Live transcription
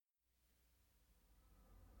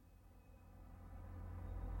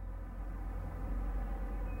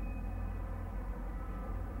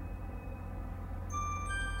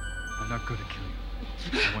gonna kill you.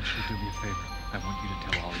 I want you to do me a favor. I want you to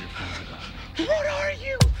tell all your friends about me. What are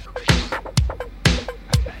you?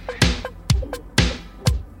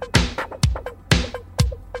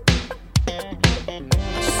 I'm Batman.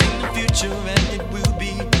 I've seen the future and it will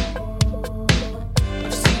be.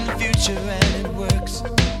 I've seen the future and it works.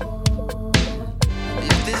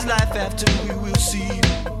 If there's life after, we will see.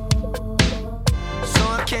 So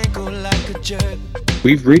I can't go like a jerk.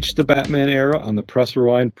 We've reached the Batman era on the Press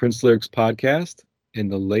Rewind Prince Lyrics podcast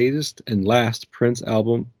and the latest and last Prince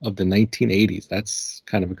album of the 1980s. That's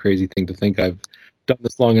kind of a crazy thing to think. I've done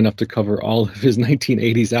this long enough to cover all of his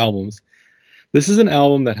 1980s albums. This is an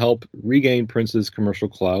album that helped regain Prince's commercial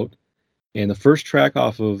clout, and the first track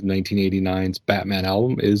off of 1989's Batman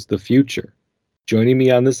album is The Future. Joining me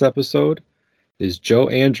on this episode is Joe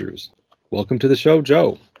Andrews. Welcome to the show,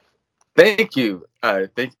 Joe. Thank you.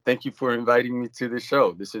 Thank you for inviting me to the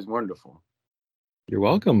show. This is wonderful. You're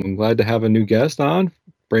welcome. I'm glad to have a new guest on.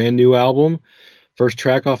 Brand new album. First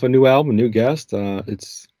track off a new album, new guest.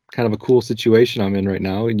 It's kind of a cool situation I'm in right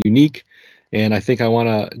now, and unique. And I think I want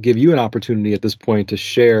to give you an opportunity at this point to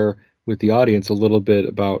share with the audience a little bit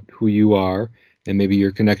about who you are and maybe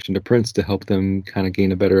your connection to Prince to help them kind of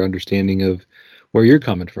gain a better understanding of where you're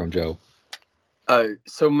coming from, Joe.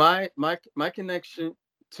 So my connection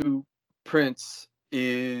to Prince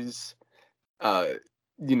is, like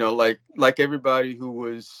everybody who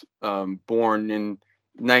was born in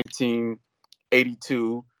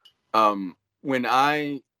 1982. When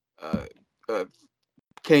I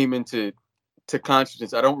came into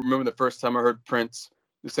consciousness, I don't remember the first time I heard Prince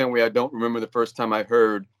the same way I don't remember the first time I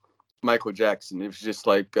heard Michael Jackson. It was just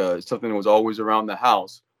like something that was always around the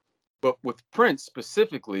house. But with Prince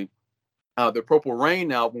specifically, the Purple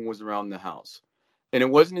Rain album was around the house. And it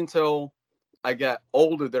wasn't until I got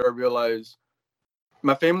older that I realized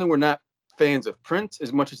my family were not fans of Prince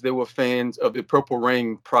as much as they were fans of the Purple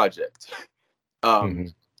Rain project.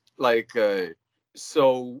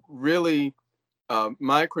 So really,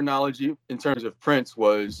 my chronology in terms of Prince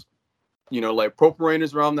was, Purple Rain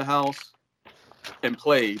is around the house and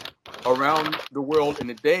played Around the World in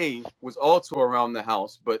a Day was also around the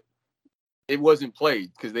house, but it wasn't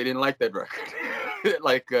played because they didn't like that record,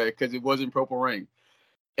 because it wasn't Purple Rain.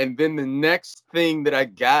 And then the next thing that I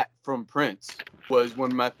got from Prince was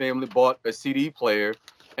when my family bought a CD player,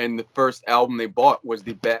 and the first album they bought was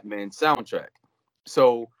the Batman soundtrack.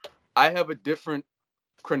 So I have a different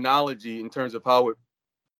chronology in terms of how it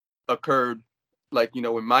occurred,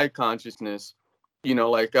 in my consciousness. I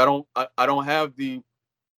don't have the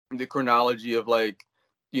chronology of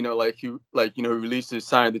he releases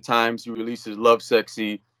Sign of the Times, he releases Love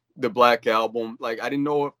Sexy, the Black Album. I didn't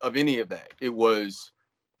know of any of that. It was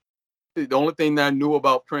the only thing that I knew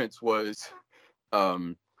about Prince was,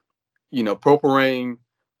 Purple Rain,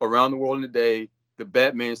 Around the World in a Day, the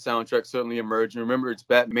Batman soundtrack certainly emerged. And remember, it's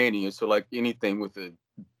Batmania, so anything with a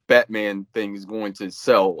Batman thing is going to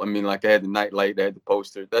sell. I mean, I had the nightlight, I had the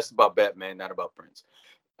poster. That's about Batman, not about Prince.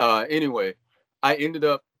 Anyway, I ended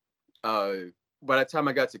up, by the time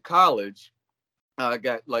I got to college, I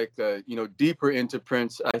got deeper into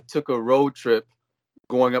Prince. I took a road trip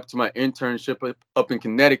going up to my internship up in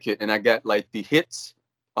Connecticut, and I got the hits,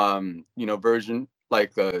 version,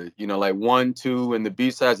 1, 2, and the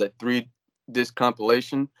B-sides, 3-disc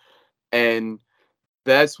compilation. And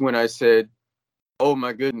that's when I said, oh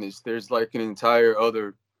my goodness, there's an entire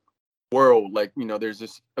other world. There's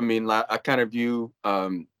this, I kind of view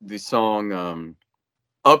the song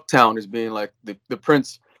Uptown as being the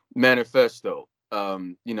Prince manifesto.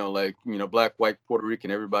 Black, white, Puerto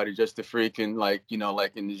Rican, everybody just a freak, and and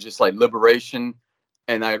it's just liberation.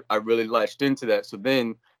 And I really latched into that. So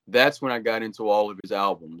then that's when I got into all of his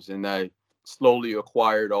albums, and I slowly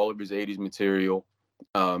acquired all of his 80s material.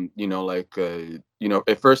 At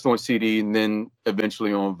first on CD and then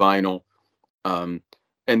eventually on vinyl.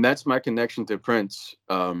 And that's my connection to Prince,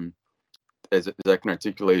 as I can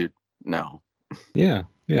articulate it now. Yeah,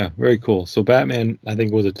 very cool. So Batman, I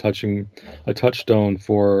think, was a touchstone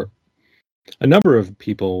for a number of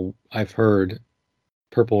people. I've heard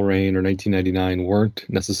Purple Rain or 1999 weren't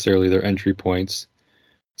necessarily their entry points.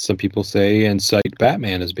 Some people say and cite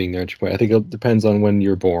Batman as being their entry point. I think it depends on when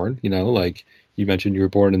you're born. You mentioned you were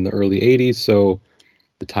born in the early 80s, so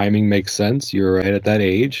the timing makes sense. You're right at that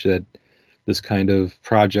age that this kind of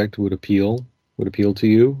project would appeal to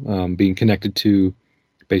you, being connected to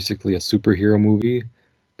basically a superhero movie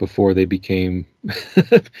before they became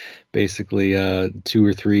basically 2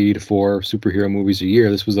 or 3 to 4 superhero movies a year.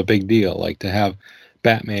 This was a big deal, to have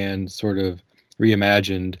Batman sort of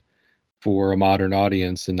reimagined for a modern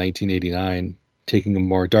audience in 1989, taking a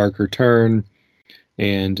more darker turn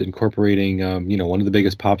and incorporating, one of the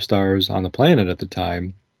biggest pop stars on the planet at the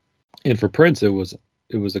time. And for Prince, it was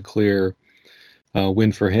a clear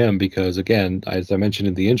win for him because, again, as I mentioned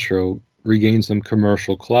in the intro, regained some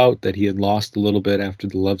commercial clout that he had lost a little bit after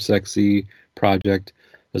the Lovesexy project.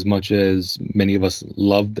 As much as many of us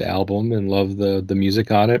loved the album and loved the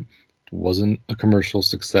music on it, it wasn't a commercial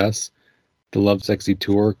success. The Lovesexy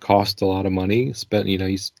tour cost a lot of money.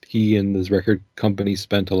 He and his record company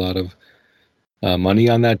spent a lot of money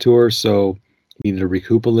on that tour, so he needed to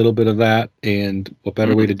recoup a little bit of that. And what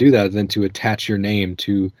better way to do that than to attach your name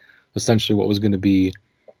to essentially what was going to be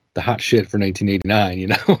the hot shit for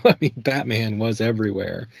 1989? I mean, Batman was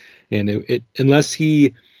everywhere, and it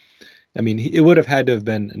would have had to have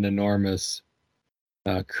been an enormous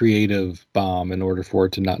creative bomb in order for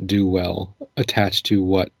it to not do well, attached to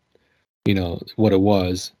what it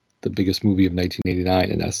was, the biggest movie of 1989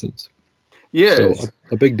 in essence. Yeah, so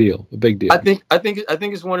a big deal. I think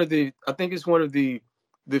it's one of the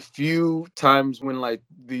few times when like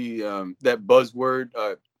the that buzzword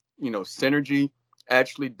synergy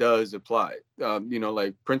actually does apply.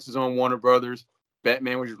 Like Prince is on Warner Brothers,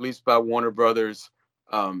 Batman was released by Warner Brothers.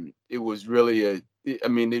 It was really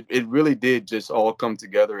it really did just all come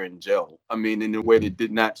together and gel. I mean, in a way that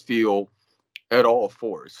did not feel at all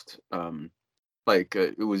forced.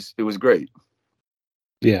 It was great.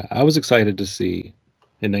 Yeah, I was excited to see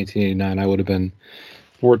in 1989. I would have been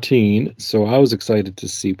 14, so I was excited to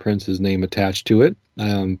see Prince's name attached to it.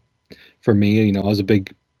 For me, I was a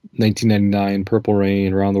big 1999 Purple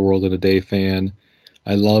Rain, Around the World in a Day fan.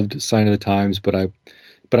 I loved Sign of the Times, but I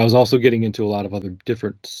was also getting into a lot of other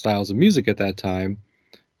different styles of music at that time.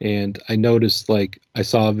 And I noticed, like, I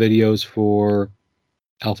saw videos for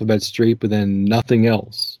Alphabet Street, but then nothing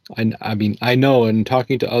else. I mean, I know, and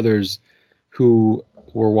talking to others who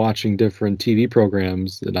were watching different TV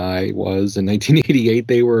programs than I was in 1988,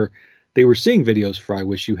 they were seeing videos for I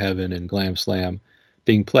Wish You Heaven and Glam Slam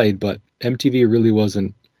being played, but MTV really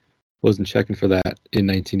wasn't checking for that in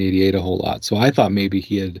 1988 a whole lot. So I thought maybe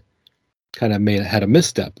he had kind of had a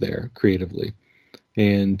misstep there creatively.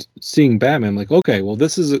 And seeing Batman, like, okay, well,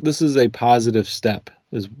 this is a positive step,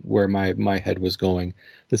 is where my head was going.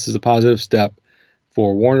 This is a positive step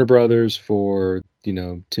for Warner Brothers, for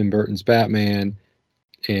Tim Burton's Batman,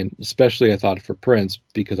 and especially I thought for Prince,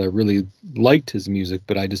 because I really liked his music,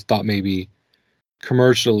 but I just thought maybe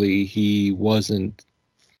commercially he wasn't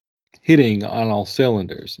hitting on all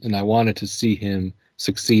cylinders, and I wanted to see him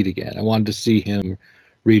succeed again. I wanted to see him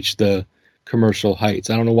reach the commercial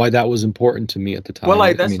heights. I don't know why that was important to me at the time. Well,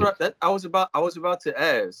 like I was about to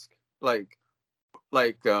ask,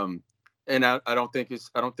 and I don't think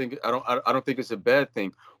it's a bad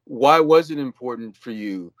thing. Why was it important for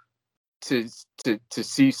you to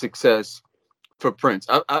see success for Prince?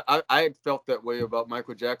 I had felt that way about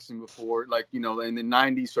Michael Jackson before, like, in the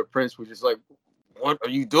 90s for Prince was just like, what are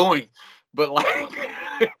you doing? But like,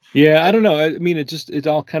 yeah, I don't know. I mean, it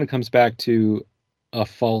all kind of comes back to a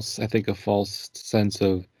false sense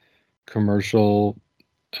of commercial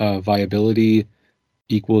viability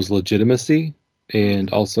equals legitimacy,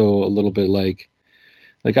 and also a little bit like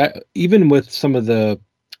I, even with some of the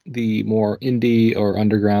more indie or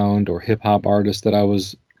underground or hip hop artists that I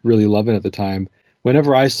was really loving at the time,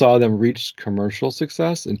 whenever I saw them reach commercial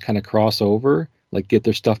success and kind of cross over, like get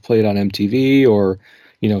their stuff played on MTV, or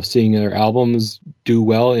seeing their albums do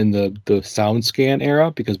well in the SoundScan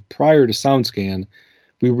era, because prior to SoundScan,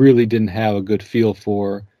 we really didn't have a good feel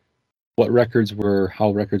for how records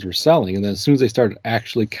were selling. And then as soon as they started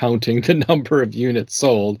actually counting the number of units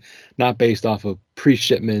sold, not based off of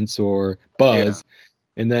pre-shipments or buzz,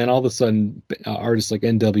 and then all of a sudden artists like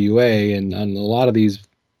NWA and a lot of these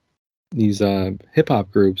hip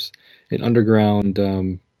hop groups and underground,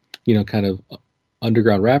 kind of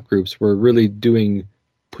underground rap groups were really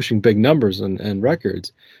pushing big numbers and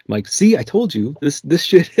records. I'm like, see, I told you this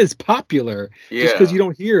shit is popular. Yeah. Just because you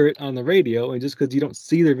don't hear it on the radio and just because you don't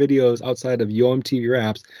see their videos outside of Yo MTV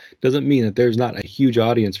Raps doesn't mean that there's not a huge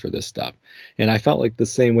audience for this stuff. And I felt like the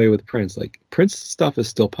same way with Prince. Like, Prince stuff is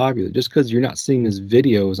still popular. Just because you're not seeing his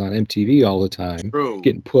videos on MTV all the time,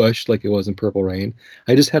 getting pushed like it was in Purple Rain,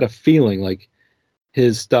 I just had a feeling like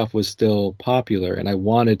his stuff was still popular, and I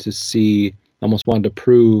almost wanted to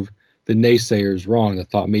prove the naysayers wrong that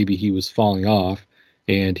thought maybe he was falling off,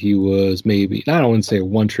 and he was maybe, I don't want to say a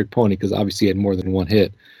one-trick pony, because obviously he had more than one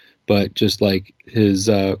hit, but just like his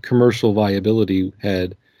commercial viability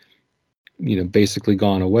had basically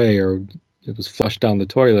gone away, or it was flushed down the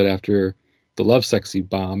toilet after the Lovesexy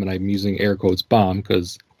bomb. And I'm using air quotes bomb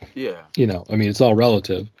because it's all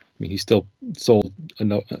relative. I mean, he still sold I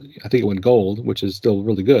think it went gold, which is still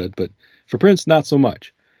really good, but For Prince, not so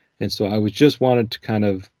much. And so I was just wanted to kind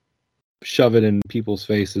of shove it in people's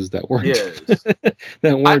faces that weren't Yes.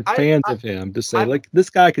 that weren't I, fans I, of him to say, I, like, this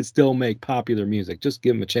guy could still make popular music. Just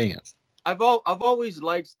give him a chance. I've always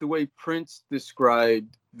liked the way Prince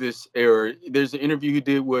described this era. There's an interview he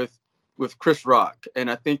did with Chris Rock, and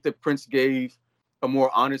I think that Prince gave a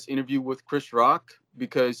more honest interview with Chris Rock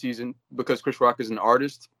because Chris Rock is an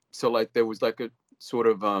artist. So like there was like a sort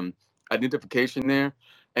of identification there,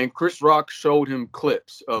 and Chris Rock showed him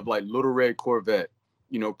clips of like Little Red Corvette,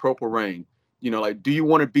 Purple Rain, like, do you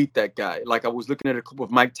want to beat that guy? Like I was looking at a clip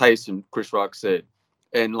of Mike Tyson, Chris Rock said,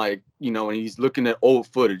 and like, and he's looking at old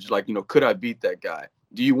footage, like, could I beat that guy?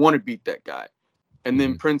 Do you want to beat that guy? And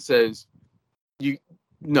then Prince says,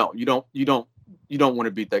 no, you don't want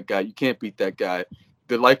to beat that guy. You can't beat that guy.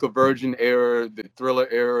 The Like a Virgin era, the Thriller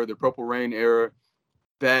era, the Purple Rain era,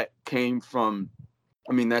 that came from,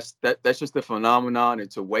 I mean, that's just a phenomenon.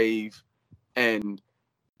 It's a wave. And,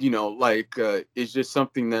 it's just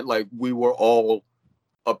something that like we were all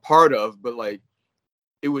a part of, but like,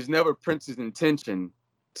 it was never Prince's intention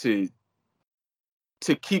to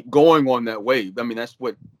keep going on that wave. I mean, that's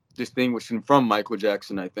what distinguished him from Michael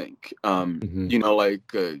Jackson, I think.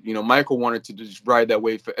 Michael wanted to just ride that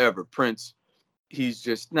wave forever. Prince, he's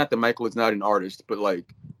just, not that Michael is not an artist, but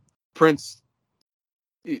like Prince,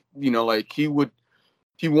 he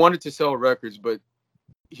wanted to sell records, but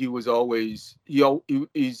he was always,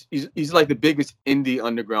 he's like the biggest indie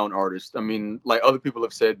underground artist. I mean, like other people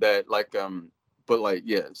have said that, but like,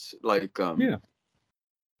 yes, like, yeah.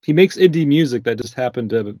 He makes indie music that just happened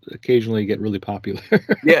to occasionally get really popular.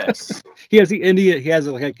 Yes. He has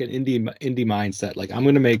like an indie mindset. Like, I'm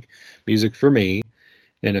going to make music for me,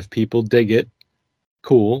 and if people dig it,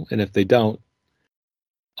 cool, and if they don't,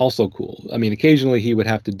 also cool. I mean, occasionally he would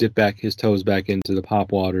have to dip his toes back into the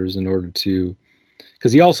pop waters in order to,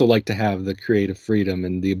 because he also liked to have the creative freedom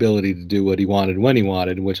and the ability to do what he wanted when he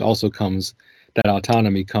wanted, which also comes, that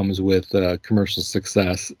autonomy comes with commercial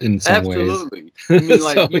success in some ways. Absolutely. I mean,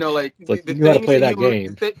 like, So, like it's like the you got to things play that that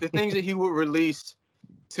game. the things that he would release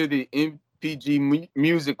to the MPG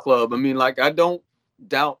Music Club. I mean, like, I don't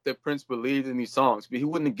doubt that Prince believed in these songs, but he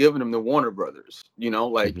wouldn't have given them to Warner Brothers.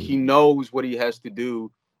 He knows what he has to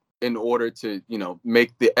do in order to,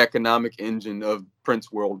 make the economic engine of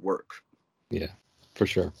Prince World work. Yeah, for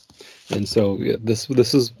sure. And so this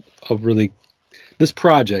is a really, this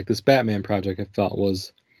Batman project, I felt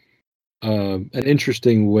was an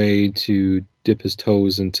interesting way to dip his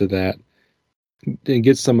toes into that and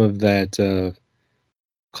get some of that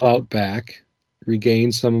clout back,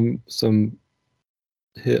 regain some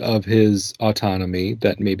of his autonomy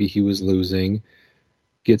that maybe he was losing,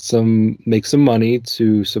 make some money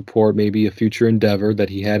to support maybe a future endeavor that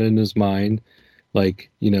he had in his mind.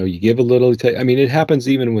 Like, you give a little, I mean, it happens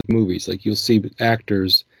even with movies. Like, you'll see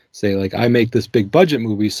actors say, like, I make this big budget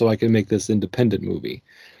movie so I can make this independent movie.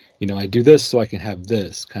 I do this so I can have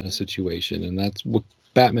this kind of situation. And that's what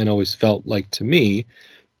Batman always felt like to me.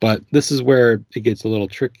 But this is where it gets a little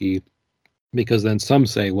tricky, because then some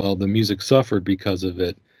say, well, the music suffered because of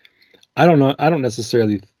it. I don't know. I don't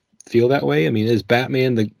necessarily feel that way. I mean, is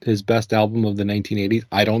Batman his best album of the 1980s?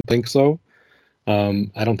 I don't think so.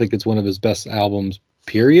 I don't think it's one of his best albums,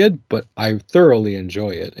 period, but I thoroughly enjoy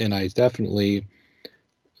it. And I definitely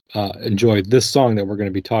enjoyed this song that we're going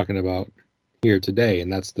to be talking about here today,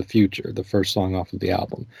 and that's The Future, the first song off of the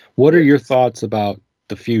album. What are your thoughts about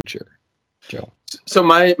The Future, Joe? So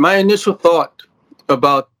my initial thought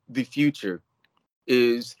about The Future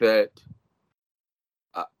is that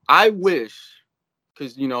I wish,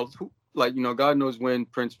 because, God knows when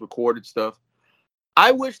Prince recorded stuff.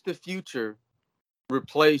 I wish The Future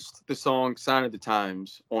replaced the song Sign of the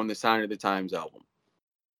Times on the Sign of the Times album.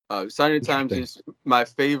 Sign of the Times is my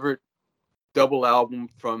favorite double album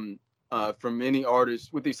from any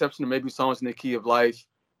artist, with the exception of maybe Songs in the Key of Life.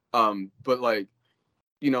 But like,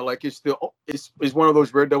 it's one of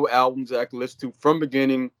those rare double albums that I can listen to from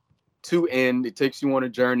beginning to end. It takes you on a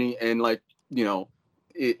journey, and like,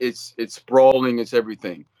 it's sprawling, it's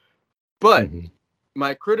everything. But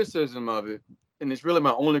my criticism of it, and it's really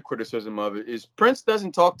my only criticism of it, is Prince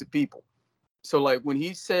doesn't talk to people. So like when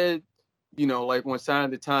he said, like on Sign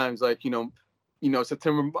of the Times, like,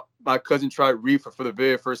 September, my cousin tried reefer for the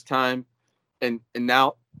very first time, and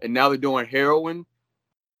now they're doing heroin.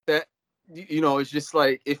 That, it's just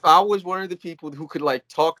like, if I was one of the people who could like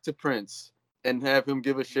talk to Prince and have him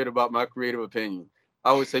give a shit about my creative opinion,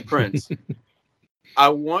 I would say, Prince, I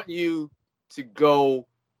want you to go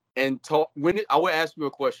and talk. I would ask you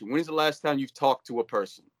a question. When is the last time you've talked to a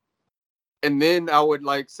person? and then I would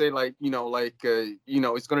like say like,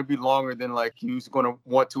 it's gonna be longer than like he's gonna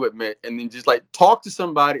want to admit, and then just like talk to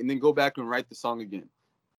somebody and then go back and write the song again.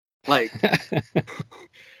 Like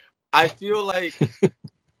I feel like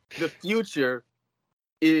The Future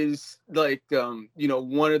is like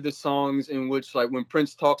one of the songs in which like when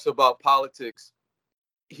Prince talks about politics,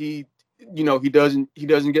 he doesn't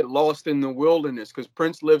get lost in the wilderness because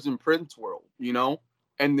Prince lives in Prince world,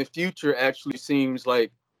 and The Future actually seems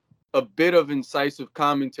like a bit of incisive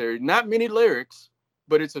commentary. Not many lyrics,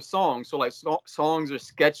 but it's a song. So like songs are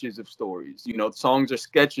sketches of stories. Songs are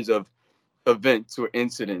sketches of events or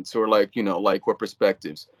incidents or or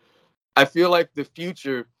perspectives. I feel like The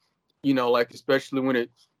Future, like especially when it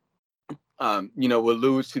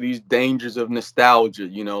alludes to these dangers of nostalgia.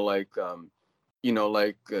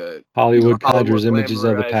 Hollywood conjures images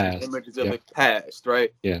of the glamorizes past. Images of the past,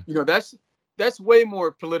 right? Yeah. That's way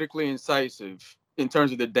more politically incisive in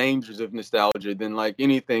terms of the dangers of nostalgia than like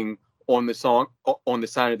anything on the song on the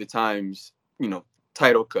Sign of the Times,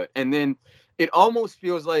 title cut. And then it almost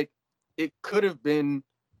feels like it could have been.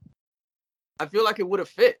 I feel like it would have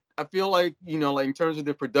fit. I feel like like in terms of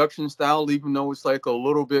the production style, even though it's like a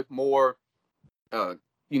little bit more,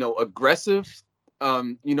 aggressive,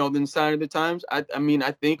 than Sign of the Times. I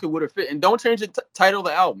think it would have fit. And don't change the title of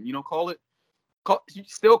the album.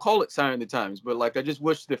 Still call it Sign of the Times. But like, I just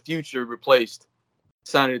wish The Future replaced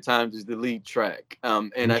Sign of the Times as the lead track.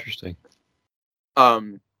 Interesting.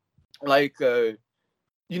 And I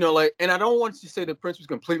don't want to say that Prince was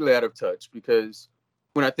completely out of touch, because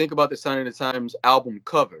when I think about the Sign of the Times album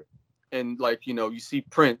cover, and you see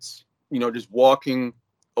Prince, just walking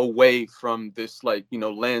away from this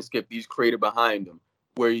landscape he's created behind him,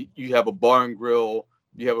 where you have a bar and grill,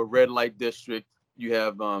 you have a red light district, you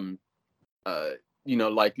have movie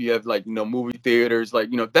theaters,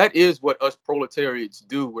 that is what us proletariats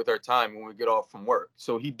do with our time when we get off from work.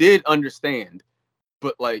 So he did understand,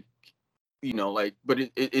 but but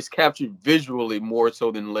it's captured visually more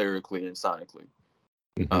so than lyrically and sonically.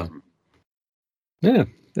 Mm-hmm. Yeah,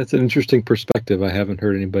 that's an interesting perspective. I haven't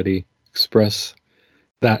heard anybody express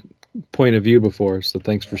that point of view before, so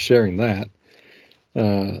thanks for sharing that.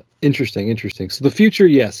 Interesting. So The Future,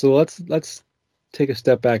 yes. So let's take a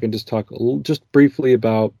step back and just talk just briefly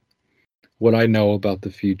about what I know about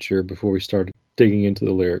The Future before we start digging into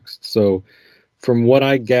the lyrics. So from what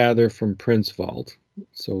I gather from Prince Vault,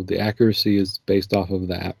 so the accuracy is based off of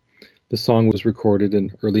that. The song was recorded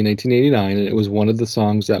in early 1989, and it was one of the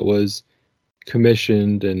songs that was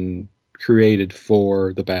commissioned and created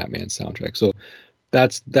for the Batman soundtrack. So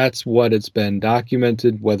that's what it's been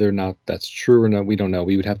documented. Whether or not that's true or not, we don't know.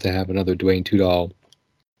 We would have to have another Dwayne Tudall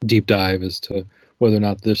deep dive as to whether or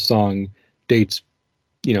not this song dates,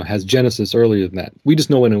 has genesis earlier than that. We just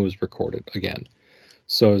know when it was recorded again.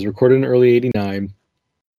 So it was recorded in early 89,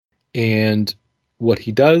 and what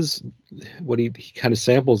he does, he kind of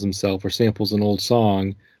samples himself, or samples an old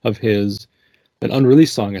song of his, an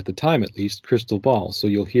unreleased song at the time at least, Crystal Ball. So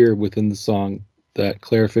you'll hear within the song that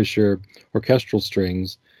Claire Fisher orchestral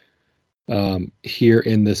strings here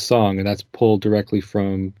in this song, and that's pulled directly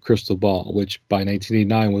from Crystal Ball, which by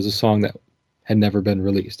 1989 was a song that had never been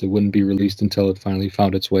released. It wouldn't be released until it finally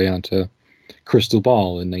found its way onto Crystal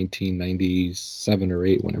Ball in 1997 or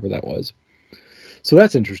 8, whenever that was. So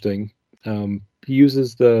that's interesting. He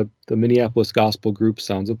uses the Minneapolis gospel group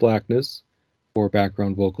Sounds of Blackness for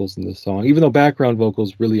background vocals in this song, even though background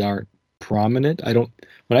vocals really aren't prominent.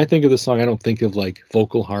 When I think of the song, I don't think of like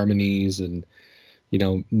vocal harmonies and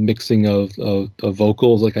mixing of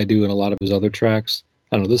vocals like I do in a lot of his other tracks.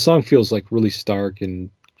 I don't know, this song feels like really stark and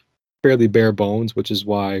fairly bare bones, which is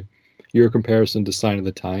why your comparison to Sign of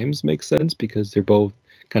the Times makes sense, because they're both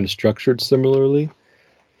kind of structured similarly.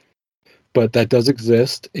 But that does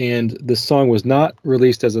exist, and this song was not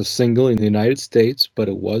released as a single in the United States, but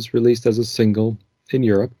it was released as a single in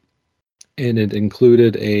Europe, and it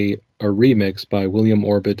included a remix by William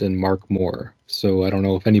Orbit and Mark Moore. So I don't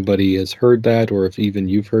know if anybody has heard that, or if even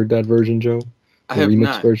you've heard that version, Joe. I have remix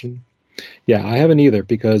not. Version. Yeah, I haven't either,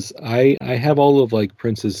 because I have all of like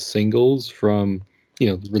Prince's singles from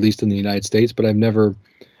released in the United States, but I've never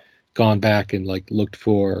gone back and like looked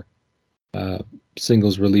for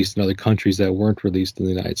singles released in other countries that weren't released in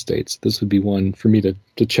the United States. This would be one for me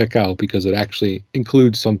to check out, because it actually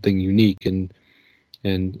includes something unique and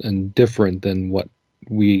different than what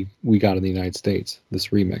we got in the United States. This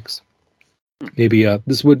remix, maybe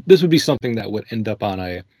this would be something that would end up on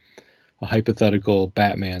a hypothetical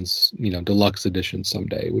Batman's deluxe edition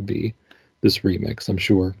someday. Would be this remix, I'm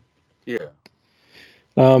sure. Yeah.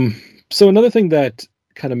 So another thing that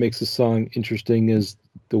kind of makes the song interesting is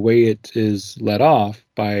the way it is let off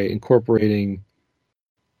by incorporating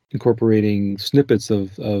snippets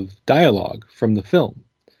of dialogue from the film.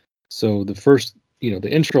 So the first, the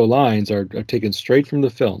intro lines are taken straight from the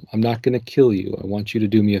film. I'm not going to kill you. I want you to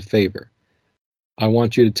do me a favor. I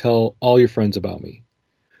want you to tell all your friends about me.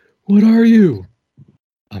 What are you?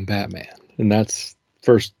 I'm Batman. And that's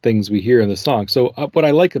first things we hear in the song. So what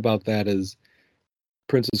I like about that is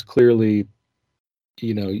Prince is clearly,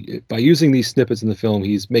 by using these snippets in the film,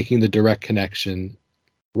 he's making the direct connection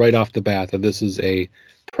right off the bat that this is a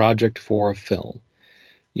project for a film.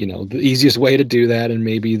 The easiest way to do that, and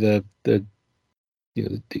maybe the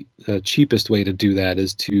cheapest way to do that,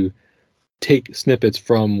 is to take snippets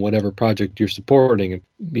from whatever project you're supporting,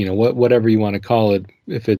 whatever you want to call it.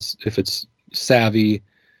 If it's savvy,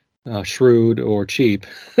 shrewd, or cheap,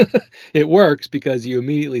 it works because you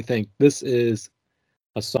immediately think this is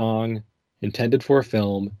a song intended for a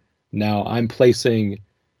film. Now I'm placing,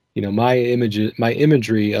 my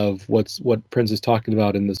imagery of what Prince is talking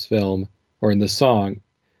about in this film or in this song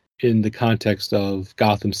in the context of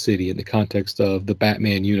Gotham City, in the context of the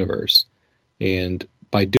Batman universe. And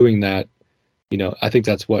by doing that, I think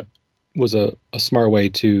that's what was a smart way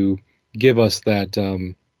to give us that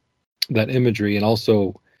imagery, and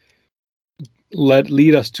also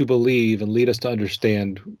lead us to believe and lead us to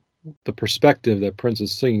understand the perspective that Prince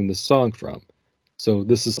is singing the song from. So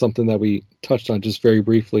this is something that we touched on just very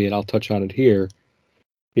briefly, and I'll touch on it here,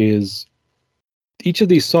 is each of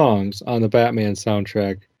these songs on the Batman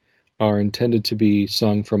soundtrack are intended to be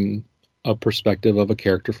sung from a perspective of a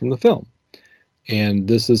character from the film. And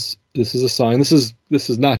this is a song. This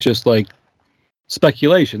is not just like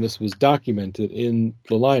speculation. This was documented in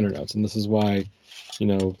the liner notes, and this is why,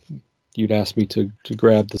 you'd asked me to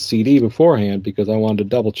grab the CD beforehand, because I wanted to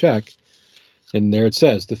double check. And there it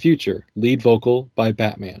says, "The Future, lead vocal by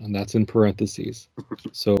Batman," and that's in parentheses.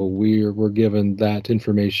 So we're given that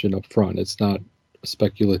information up front. It's not a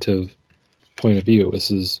speculative point of view. This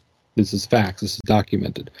is facts. This is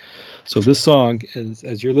documented. So this song,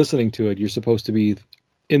 as you're listening to it, you're supposed to be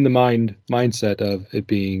in the mindset of it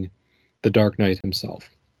being the Dark Knight himself.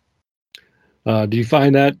 Do you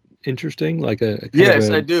find that interesting? Like a yes,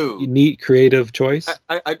 I do. Neat, creative choice.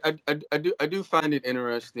 I do find it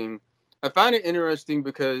interesting. I find it interesting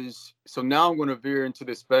because now I'm going to veer into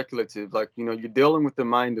the speculative. Like, you're dealing with the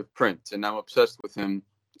mind of Prince, and I'm obsessed with him,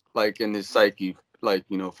 like in his psyche, like,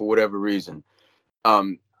 for whatever reason.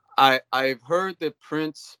 I've heard that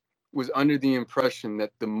Prince was under the impression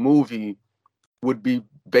that the movie would be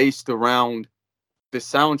based around the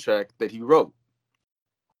soundtrack that he wrote.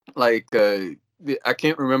 Like, I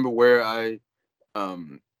can't remember where I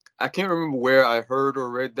heard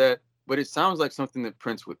or read that, but it sounds like something that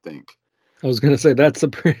Prince would think. I was going to say that's a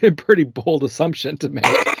pretty bold assumption to make.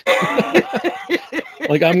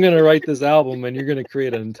 Like, I'm going to write this album and you're going to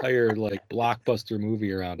create an entire like blockbuster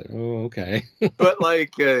movie around it. Oh, okay. But I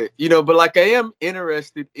am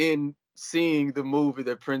interested in seeing the movie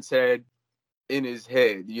that Prince had in his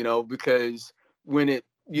head, because when it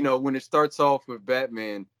starts off with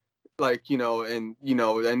Batman, and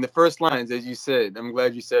the first lines, as you said, I'm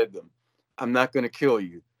glad you said them. I'm not going to kill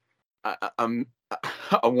you.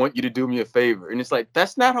 I want you to do me a favor. And it's like,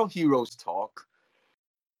 that's not how heroes talk.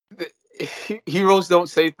 Heroes don't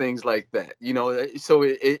say things like that, so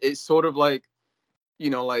it's sort of like,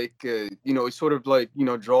 it sort of like,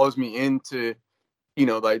 draws me into,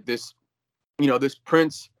 like this, this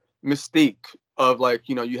Prince mystique of like,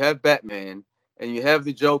 you have Batman and you have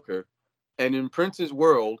the Joker, and in Prince's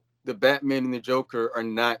world, the Batman and the Joker are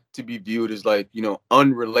not to be viewed as like,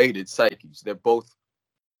 unrelated psyches. They're both,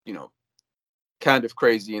 kind of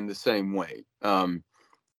crazy in the same way.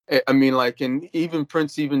 I mean, like, and even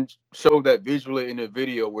Prince even showed that visually in a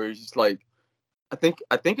video where he's like, I think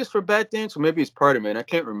it's for Batdance, or maybe it's Party Man. I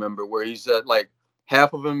can't remember, where he's like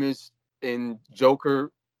half of him is in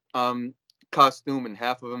Joker costume and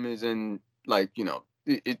half of him is in like,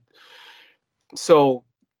 so,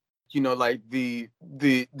 like the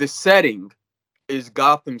setting is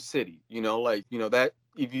Gotham City, that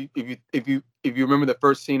if you remember the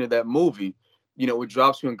first scene of that movie, it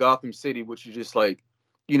drops you in Gotham City, which is just like,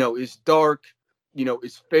 it's dark,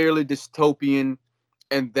 it's fairly dystopian.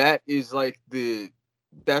 And that is like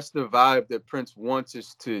that's the vibe that Prince wants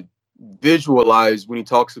us to visualize when he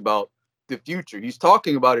talks about the future. He's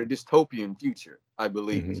talking about a dystopian future, I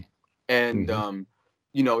believe. Mm-hmm. And,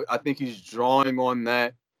 mm-hmm. I think he's drawing on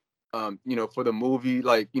that, for the movie.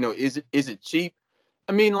 Like, is it cheap?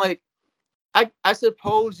 I mean, like, I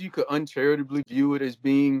suppose you could uncharitably view it as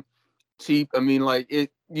being cheap. I mean, like,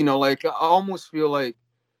 it, like, I almost feel like,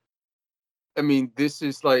 I mean, this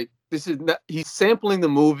is like, this is not, he's sampling the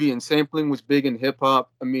movie, and sampling was big in hip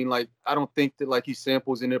hop. I mean, like, I don't think that like he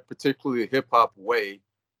samples in a particularly hip hop way,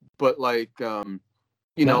 but like, you Not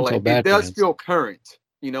know, until like it does Batman's. feel current.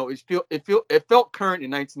 You know, it felt current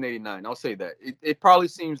in 1989. I'll say that. It probably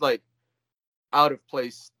seems like out of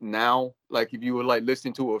place now. Like if you were like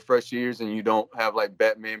listening to it with fresh ears and you don't have like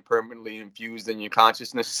Batman permanently infused in your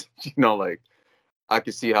consciousness, you know, like I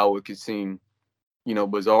could see how it could seem, you know,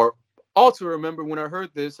 bizarre. Also, remember when I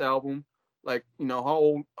heard this album, like, you know,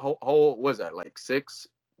 how old was that? Like 6,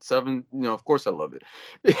 7? You know, of course I love it.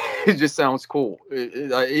 It just sounds cool.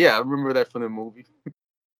 Yeah, I remember that from the movie.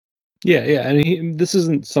 Yeah, yeah, and this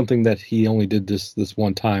isn't something that he only did this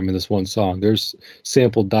one time in this one song. There's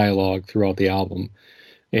sampled dialogue throughout the album,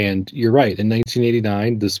 and you're right. In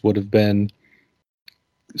 1989, this would have been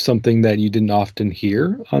something that you didn't often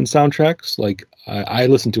hear on soundtracks. Like I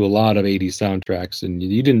listened to a lot of 80s soundtracks, and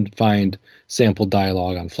you didn't find sampled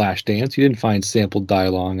dialogue on Flashdance. You didn't find sampled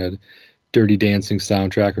dialogue on Dirty Dancing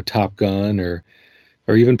soundtrack or Top Gun or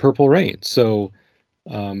even Purple Rain. So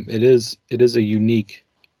it is a unique,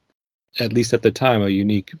 at least at the time, a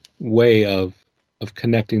unique way of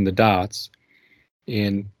connecting the dots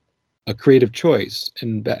and a creative choice.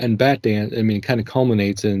 And Bat Dance, I mean, it kind of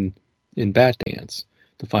culminates in Bat Dance,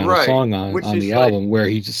 the final Right. song Which on is the like, album, where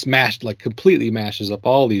he just completely mashes up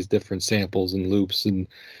all these different samples and loops and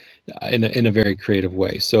in a very creative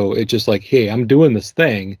way. So it's just like, hey, I'm doing this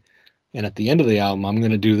thing, and at the end of the album, I'm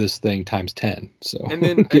going to do this thing times 10. So and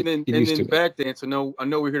then get used to it. Bad Dance. I know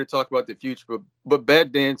we're here to talk about the future, but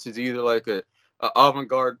Bad Dance is either like a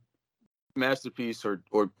avant-garde masterpiece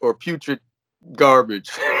or putrid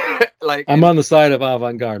garbage. Like I'm on the side of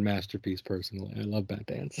avant-garde masterpiece personally. I love Bat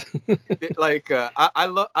Dance. like I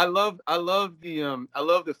love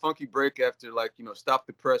the funky break after, like, you know, Stop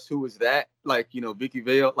the Press. Who was that? Like, you know, Vicky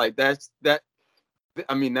Vale. Like that's that.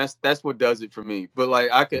 I mean, that's what does it for me. But like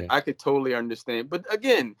Yeah. I could totally understand. But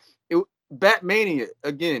again, Batmania,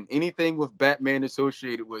 again, anything with Batman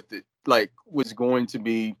associated with it, like, was going to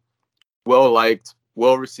be well liked,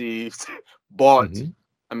 well received, bought. Mhm.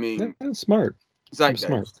 I mean, That's smart. zeitgeist.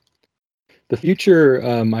 Smart. The future,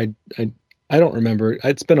 I don't remember.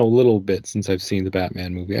 It's been a little bit since I've seen the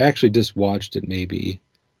Batman movie. I actually just watched it maybe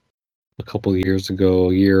a couple of years ago,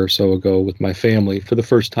 a year or so ago, with my family for the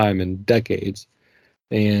first time in decades.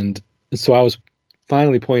 And so I was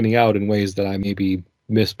finally pointing out in ways that I maybe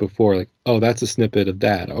missed before, like, oh, that's a snippet of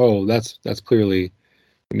that. Oh, that's clearly.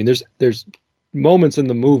 I mean, there's moments in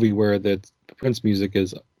the movie where the Prince music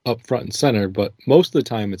is up front and center, but most of the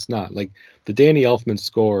time it's not. Like the Danny Elfman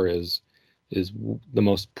score is the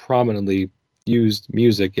most prominently used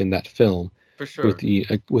music in that film, For sure.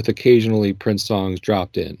 with occasionally Prince songs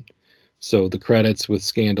dropped in. So the credits with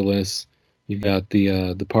Scandalous, you've got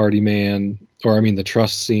the Party Man, or I mean the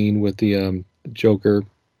trust scene with the Joker,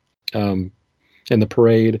 and the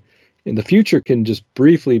parade. In the future can just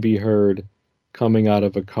briefly be heard coming out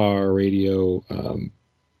of a car radio,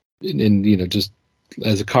 and you know, just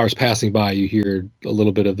as a car's passing by, you hear a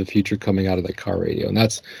little bit of the future coming out of that car radio, and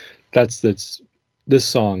that's this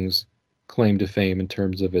song's claim to fame in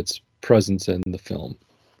terms of its presence in the film.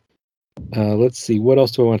 Let's see, what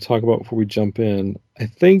else do I want to talk about before we jump in? I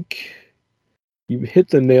think you hit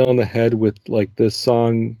the nail on the head with like this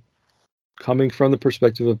song coming from the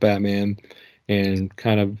perspective of Batman and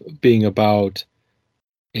kind of being about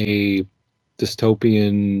a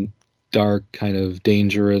dystopian, dark, kind of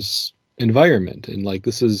dangerous environment. And like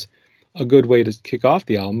this is a good way to kick off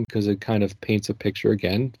the album because it kind of paints a picture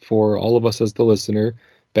again for all of us as the listener.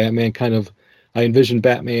 Batman I envision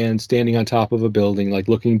Batman standing on top of a building, like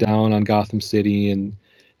looking down on Gotham City and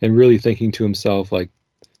really thinking to himself, like,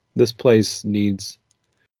 this place needs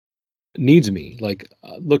me. Like,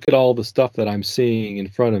 look at all the stuff that I'm seeing in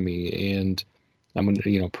front of me. And I'm going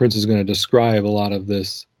to, Prince is going to describe a lot of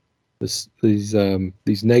these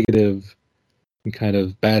negative and kind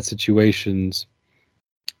of bad situations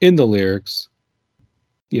in the lyrics,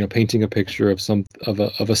 painting a picture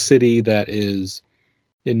of a city that is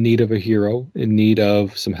in need of a hero, in need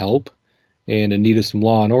of some help, and in need of some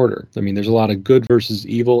law and order. I mean, there's a lot of good versus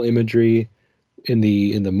evil imagery in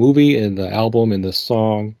the movie, in the album, in the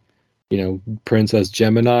song. Prince as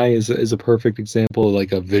Gemini is a perfect example,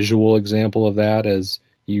 like a visual example of that, as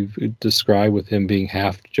you've described, with him being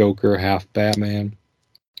half Joker, half Batman.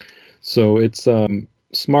 So it's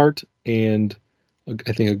smart and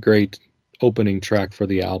I think a great opening track for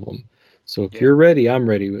the album. So if you're ready, I'm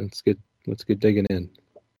ready. Let's get digging in.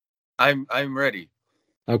 I'm ready.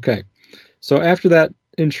 Okay. So after that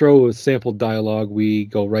intro with sampled dialogue, we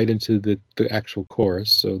go right into the actual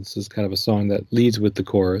chorus. So this is kind of a song that leads with the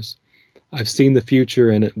chorus. I've seen the future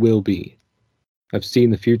and it will be. I've seen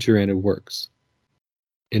the future and it works.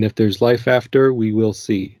 And if there's life after, we will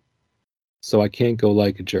see. So I can't go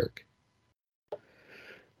like a jerk.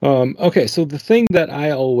 Okay, so the thing that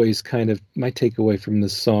I always my takeaway from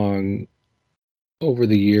this song over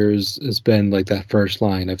the years has been like that first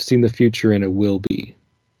line, I've seen the future and it will be.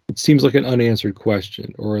 It seems like an unanswered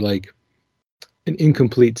question or like an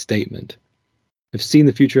incomplete statement. I've seen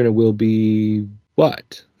the future and it will be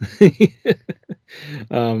what?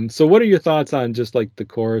 So what are your thoughts on just like the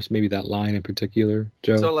chorus, maybe that line in particular,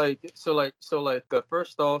 Joe?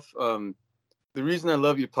 First off, the reason I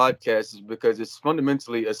love your podcast is because it's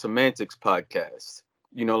fundamentally a semantics podcast.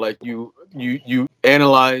 You know, like you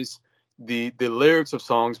analyze the lyrics of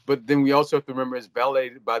songs, but then we also have to remember it's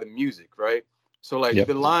validated by the music, right? So like Yep.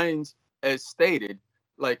 the lines as stated,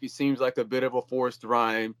 like it seems like a bit of a forced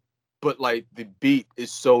rhyme, but like the beat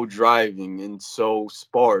is so driving and so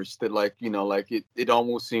sparse that like, you know, like it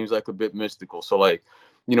almost seems like a bit mystical. So like,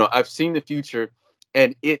 you know, I've seen the future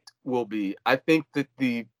and it will be. I think that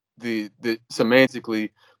the semantically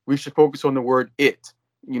we should focus on the word it.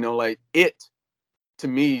 You know, like it to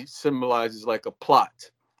me symbolizes like a plot.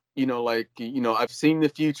 You know, like, you know, I've seen the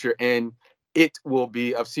future and it will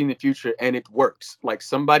be. I've seen the future and it works. Like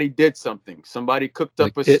somebody did something. Somebody cooked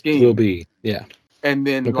Like up a it scheme. will be. Yeah. And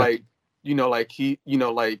then Okay. like, you know, like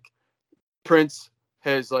like Prince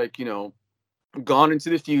has like, you know, gone into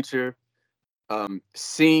the future,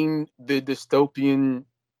 seen the dystopian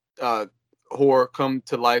horror come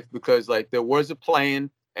to life because like there was a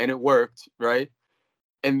plan and it worked, right?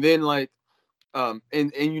 And then like and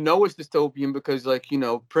you know it's dystopian because like, you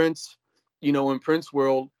know, Prince, you know, in Prince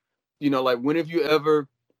world, you know, like when have you ever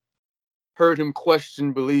heard him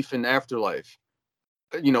question belief in afterlife?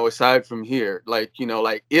 You know, aside from here, like, you know,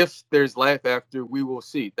 like if there's life after, we will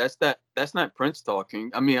see. That's not Prince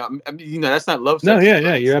talking. I mean, you know, that's not love. No, Sexy yeah,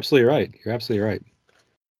 Prince. you're absolutely right. You're absolutely right.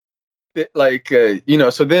 Like, you know,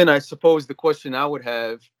 so then I suppose the question I would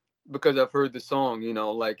have, because I've heard the song, you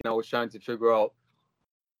know, like, and I was trying to figure out,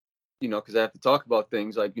 you know, because I have to talk about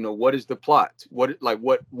things like, you know, what is the plot? What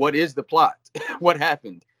is the plot? What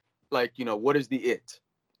happened? Like, you know, what is the it?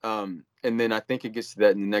 And then I think it gets to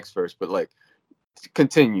that in the next verse, but like,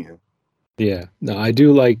 continue. Yeah. No, I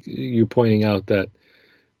do like you pointing out that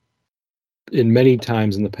in many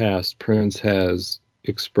times in the past, Prince has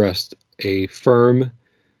expressed a firm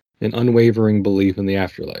and unwavering belief in the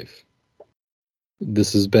afterlife.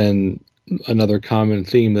 This has been another common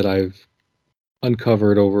theme that I've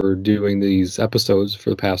uncovered over doing these episodes for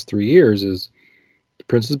the past 3 years is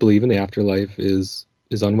Prince's belief in the afterlife is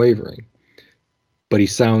unwavering. But he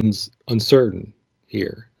sounds uncertain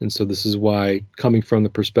here. And so this is why, coming from the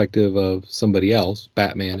perspective of somebody else,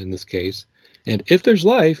 Batman in this case, and if there's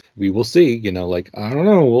life, we will see, you know, like, I don't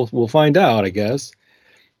know, we'll find out, I guess.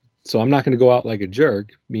 So I'm not going to go out like a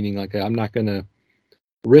jerk, meaning like I'm not going to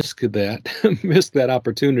risk that, miss that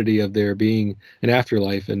opportunity of there being an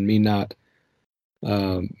afterlife and me not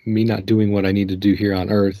doing what I need to do here on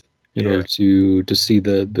Earth in order to see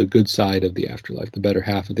the good side of the afterlife, the better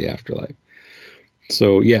half of the afterlife.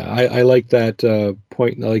 So yeah, I like that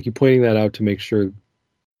point. I like you pointing that out to make sure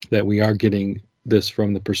that we are getting this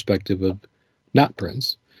from the perspective of not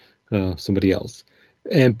Prince, somebody else.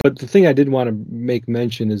 But the thing I did want to make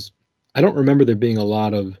mention is I don't remember there being a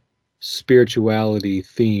lot of spirituality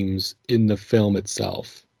themes in the film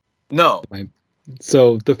itself. No. Right?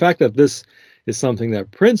 So the fact that this is something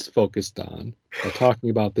that Prince focused on, by talking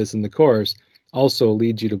about this in the chorus, also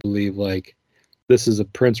leads you to believe like this is a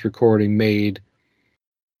Prince recording made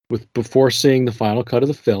before seeing the final cut of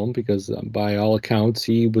the film, because by all accounts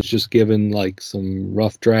he was just given like some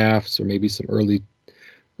rough drafts or maybe some early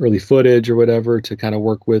footage or whatever to kind of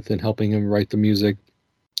work with and helping him write the music,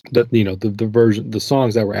 that, you know, the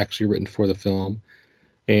songs that were actually written for the film.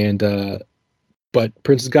 And but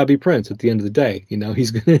Prince has got to be Prince at the end of the day. You know,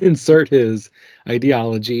 he's going to insert his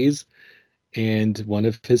ideologies. And one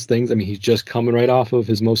of his things, I mean, he's just coming right off of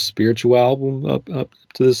his most spiritual album up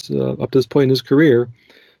to this point in his career.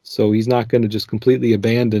 So he's not going to just completely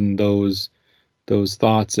abandon those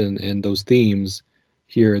thoughts and those themes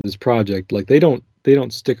here in this project. Like they don't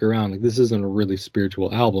stick around. Like this isn't a really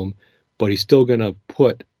spiritual album, but he's still going to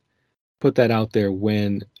put that out there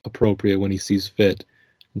when appropriate, when he sees fit.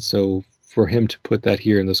 And so for him to put that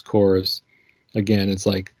here in this chorus, again, it's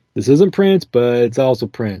like, this isn't Prince, but it's also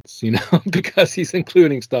Prince, you know, because he's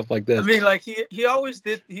including stuff like this. I mean, like he always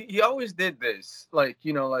did. He always did this. Like,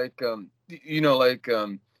 you know, like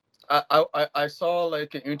I saw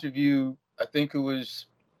like an interview. I think it was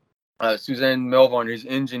Suzanne Melvoin, his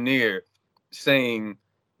engineer, saying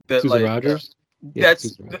that Susan like Rogers. Yeah, that's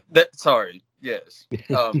he's right. that. Sorry. Yes.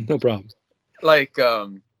 No problem. Like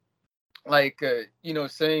saying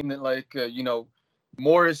that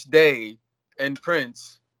Morris Day and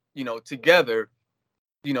Prince, together,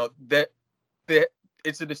 that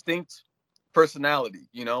it's a distinct personality,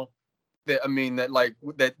 that I mean that like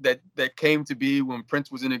that came to be when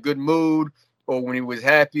Prince was in a good mood or when he was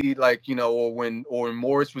happy, or when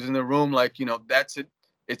Morris was in the room, that's it.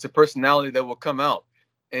 It's a personality that will come out,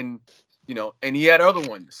 and and he had other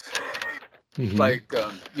ones. Hmm.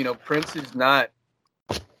 Prince is not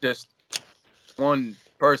just one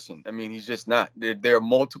person. I mean, he's just not. There are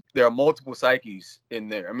multiple. There are multiple psyches in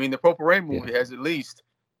there. I mean, the Purple Rain Yeah. movie has at least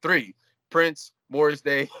three: Prince, Morris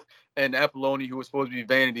Day, and Apollonia, who was supposed to be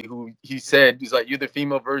Vanity, who he said he's like, "You're the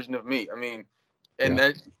female version of me." I mean, and Yeah.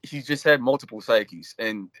 that he just had multiple psyches,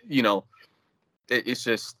 and it's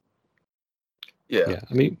just yeah, Yeah.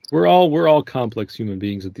 I mean, we're all complex human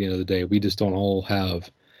beings at the end of the day. We just don't all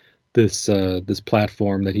have this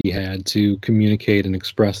platform that he had to communicate and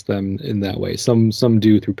express them in that way. Some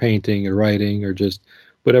do through painting or writing or just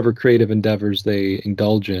whatever creative endeavors they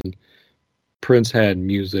indulge in. Prince had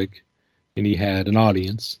music, and he had an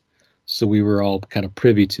audience, so we were all kind of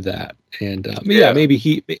privy to that. And yeah, yeah. maybe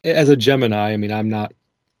he, as a Gemini. I mean, I'm not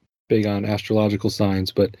big on astrological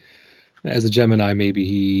signs, but as a Gemini, maybe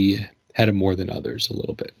he had it more than others a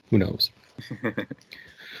little bit. Who knows?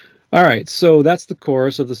 All right, so that's the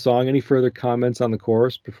chorus of the song. Any further comments on the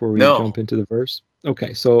chorus before we No. jump into the verse?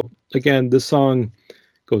 Okay, so again, this song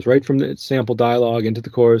goes right from the sample dialogue into the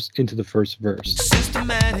chorus into the first verse.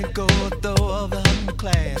 Systematic overthrow of the upper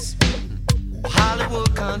class.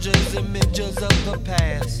 Hollywood conjures images of the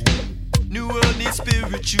past. New world needs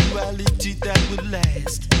spirituality that will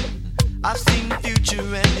last. I've seen the future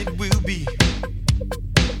and it will be.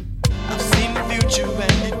 I've seen the future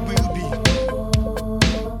and it will be.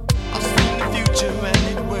 I've seen the future and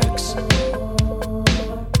it works.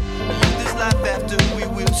 This life after we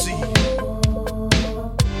will see.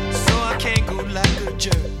 So I can't go like a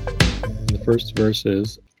jerk. The first verse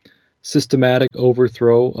is systematic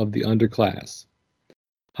overthrow of the underclass.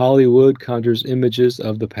 Hollywood conjures images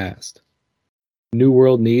of the past. New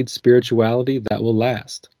world needs spirituality that will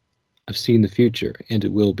last. I've seen the future and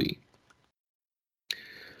it will be.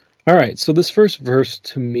 All right, so this first verse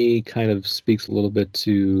to me kind of speaks a little bit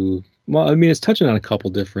to, well, I mean, it's touching on a couple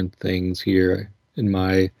different things here, in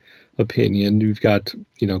my opinion. You've got,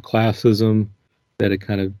 classism that it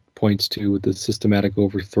kind of points to with the systematic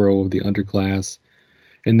overthrow of the underclass.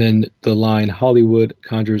 And then the line, Hollywood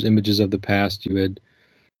conjures images of the past, you had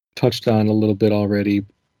touched on a little bit already.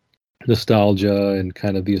 Nostalgia and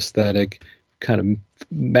kind of the aesthetic kind of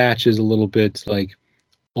matches a little bit, like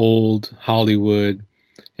old Hollywood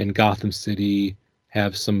and Gotham City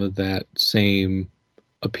have some of that same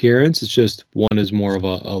appearance. It's just one is more of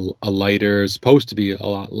a lighter, it's supposed to be a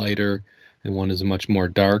lot lighter, and one is a much more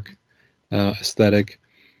dark aesthetic.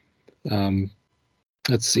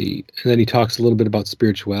 Let's see. And then he talks a little bit about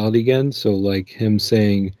spirituality again. So like him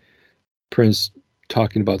saying, Prince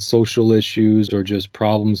talking about social issues or just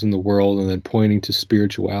problems in the world, and then pointing to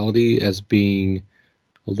spirituality as being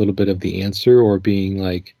a little bit of the answer, or being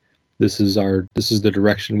like, this is the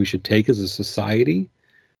direction we should take as a society.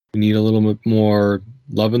 We need a little bit more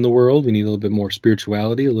love in the world. We need a little bit more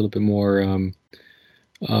spirituality, a little bit more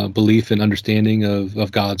belief and understanding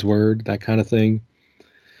of God's word, that kind of thing.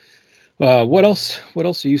 What else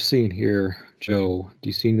are you seeing here, Joe? Do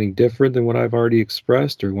you see anything different than what I've already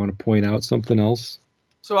expressed, or want to point out something else?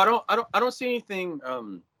 So I don't see anything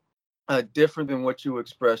different than what you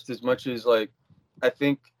expressed, as much as like I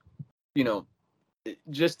think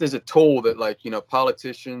just as a tool that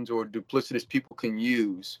politicians or duplicitous people can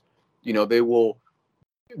use. They will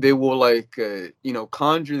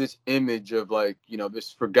conjure this image of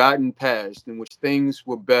this forgotten past in which things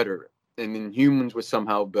were better and then humans were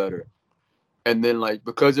somehow better, and then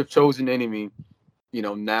because of Chosen Enemy,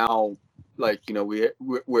 now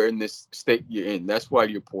we're in this state you're in. That's why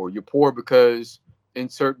you're poor. You're poor because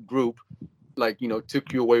insert group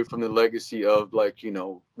took you away from the legacy of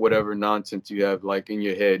whatever nonsense you have in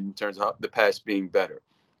your head in terms of the past being better.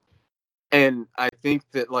 And I think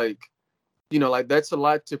that that's a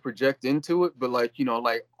lot to project into it, but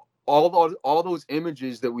all those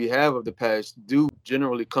images that we have of the past do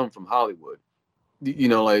generally come from Hollywood.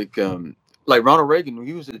 Like Ronald Reagan,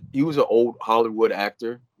 he was an old Hollywood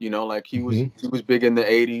actor. He was big in the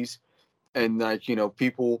 80s, and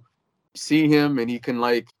people see him and he can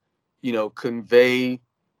convey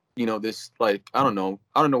this I don't know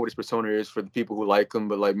what his persona is for the people who like him,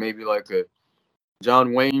 but maybe a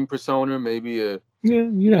John Wayne persona, maybe a Yeah,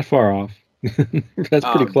 you're not far off. That's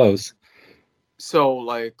pretty close. so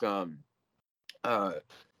like you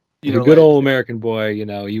The know, good like, old American boy, you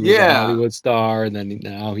know, he was a yeah, Hollywood star, and then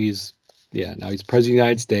now he's now he's president of the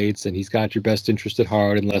United States, and he's got your best interest at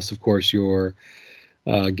heart, unless of course you're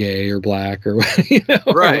gay or black or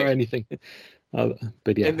or right. anything. But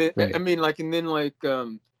yeah, And then I right. mean, like, and then like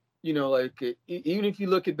you know, like even if you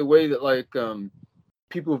look at the way that like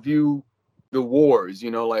people view the wars,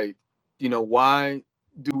 you know, like, you know, why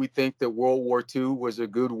do we think that World War II was a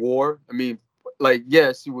good war? I mean, like,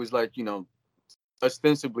 yes, it was like, you know,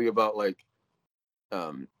 ostensibly about like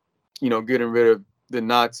you know, getting rid of the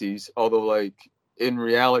Nazis, although like in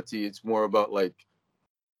reality it's more about like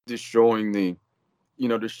destroying the, you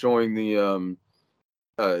know, destroying the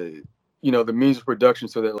uh you know, the means of production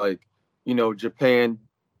so that like, you know, Japan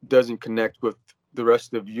doesn't connect with the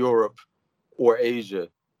rest of Europe or Asia.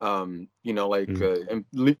 You know, like Mm, and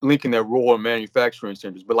linking their rural manufacturing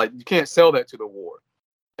centers, but like you can't sell that to the war.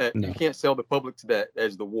 You no. can't sell the public to that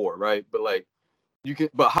as the war, right? But like you can,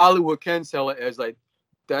 but Hollywood can sell it as like,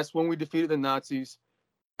 that's when we defeated the Nazis.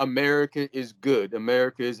 America is good.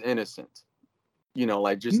 America is innocent. You know,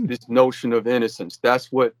 like just Mm, this notion of innocence.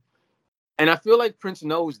 That's what, and I feel like Prince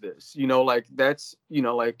knows this. You know, like that's, you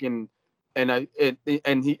know, like in, and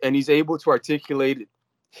he's able to articulate it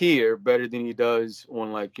here better than he does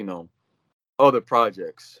on like, you know, other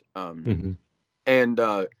projects. mhm. And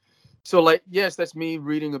so like, yes, that's me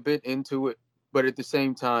reading a bit into it, but at the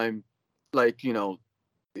same time, like, you know,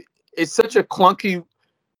 it's such a clunky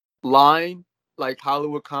line. Like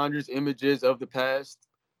Hollywood conjures images of the past.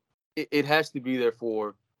 It has to be there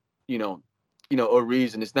for, you know, a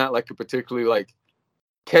reason. It's not like a particularly like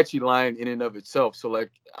catchy line in and of itself. So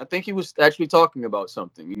like, I think he was actually talking about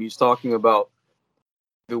something, and he's talking about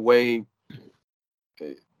the way, uh,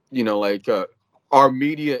 you know, like our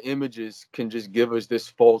media images can just give us this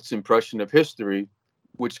false impression of history,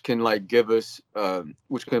 which can like give us,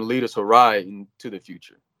 which can lead us awry into the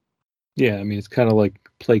future. Yeah, I mean, it's kind of like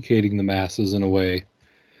placating the masses in a way.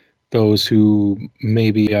 Those who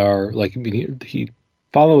maybe are like, I mean, he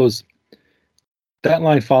follows that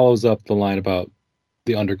line follows up the line about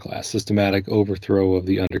the underclass, systematic overthrow of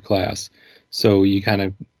the underclass. So you kind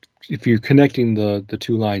of, if you're connecting the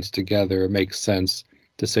two lines together, it makes sense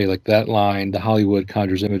to say like that line, the Hollywood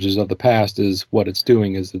conjures images of the past, is what it's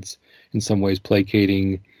doing is it's in some ways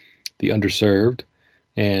placating the underserved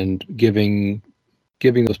and giving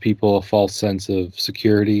those people a false sense of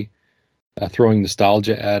security, throwing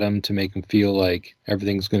nostalgia at them to make them feel like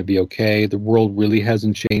everything's going to be okay. The world really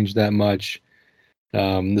hasn't changed that much.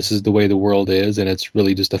 This is the way the world is, and it's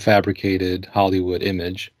really just a fabricated Hollywood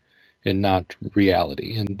image and not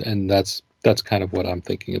reality. And that's kind of what I'm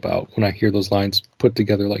thinking about when I hear those lines put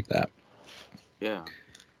together like that. Yeah.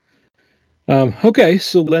 Okay,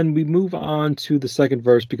 so then we move on to the second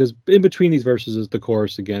verse because in between these verses is the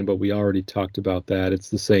chorus again, but we already talked about that. It's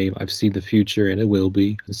the same. I've seen the future and it will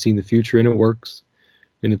be. I've seen the future and it works.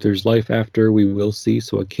 And if there's life after, we will see.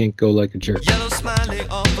 So I can't go like a jerk. Yellow smiley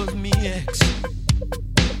offers me X,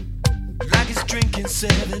 like he's drinking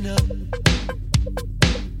 7-Up.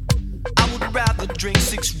 I would rather drink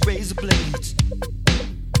 6 razor blades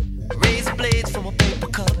from a paper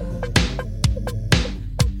cup.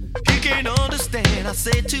 He can't understand, I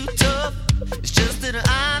say too tough. It's just that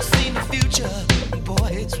I've seen the future, boy,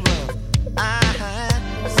 it's rough.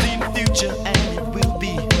 I've seen the future and it will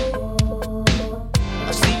be.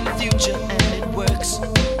 I've seen the future and it works.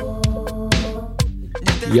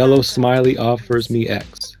 Yellow smiley offers me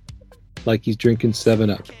X, like he's drinking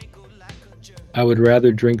 7-Up. I would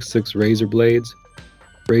rather drink 6 razor blades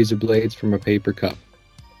from a paper cup.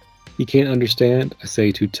 He can't understand, I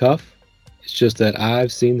say too tough. It's just that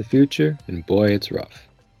I've seen the future, and boy, it's rough.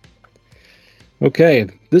 Okay,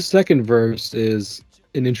 this second verse is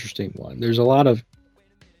an interesting one. There's a lot of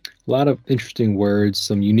interesting words,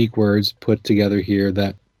 some unique words put together here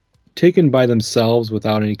that, taken by themselves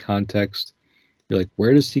without any context, you're like,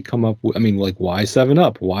 where does he come up with? I mean, like, why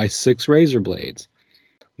 7-Up? Why 6 razor blades?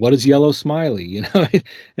 What is yellow smiley? You know,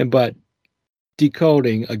 but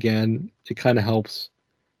decoding again, it kind of helps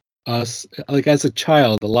us. Like as a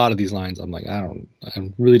child, a lot of these lines, I'm like, I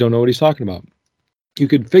really don't know what he's talking about. You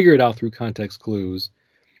could figure it out through context clues.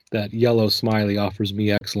 That yellow smiley offers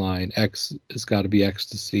me X line. X has got to be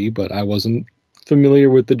ecstasy, but I wasn't familiar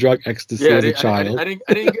with the drug ecstasy as a child. I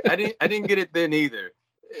didn't get it then either.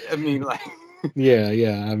 I mean, like,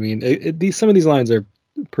 yeah. I mean, some of these lines are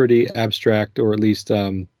pretty abstract, or at least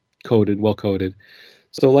well coded.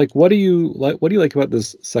 So, like, what do you like about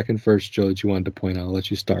this second verse, Joe, that you wanted to point out? I'll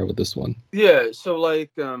let you start with this one. yeah. So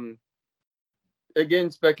like,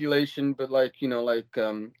 again, speculation, but like, you know, like,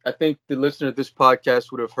 I think the listener of this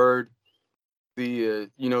podcast would have heard the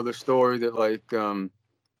story that like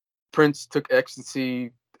Prince took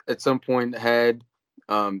ecstasy at some point, had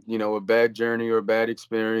a bad journey or a bad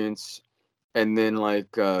experience, and then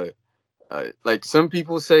like some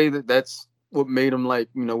people say that that's what made him like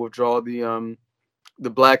withdraw the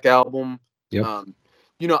Black Album. Yep.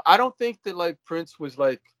 I don't think that like Prince was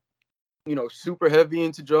like super heavy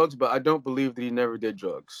into drugs, but I don't believe that he never did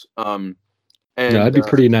drugs. And No, I'd be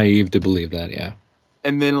pretty naive to believe that. Yeah.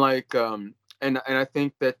 and then like and I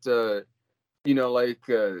think that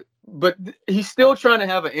but he's still trying to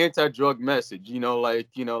have an anti-drug message. I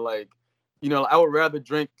would rather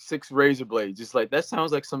drink 6 razor blades. Just like that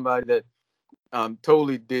sounds like somebody that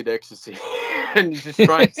totally did ecstasy and he's just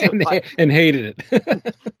trying to and hated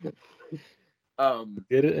it.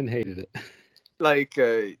 did it and hated it. I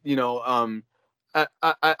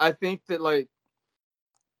think that like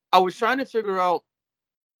I was trying to figure out,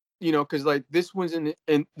 because like this one's in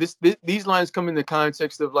these lines come in the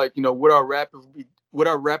context of like would our rap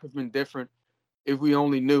have been different if we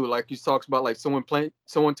only knew. Like he talks about like someone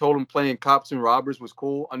told him playing cops and robbers was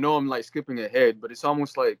cool. I know I'm like skipping ahead, but it's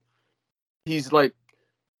almost like he's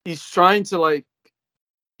trying to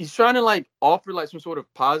offer like some sort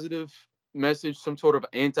of positive message, some sort of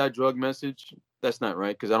anti-drug message. That's not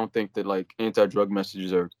right, because I don't think that like anti-drug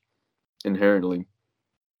messages are inherently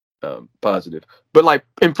positive, but like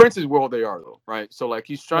in Prince's world they are though, right? So like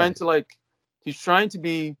he's trying to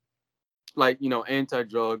be like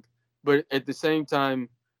anti-drug, but at the same time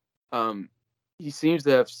he seems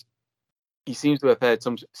to have had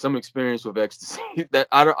some experience with ecstasy that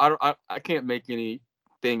I can't make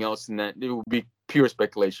anything else than that. It would be pure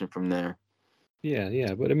speculation from there.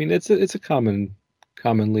 Yeah, but I mean it's a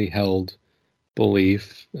commonly held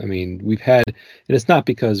belief. I mean, we've had, and it's not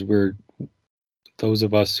because those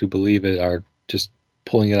of us who believe it are just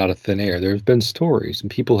pulling it out of thin air. There's been stories,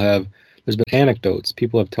 and there's been anecdotes.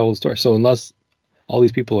 People have told stories. So unless all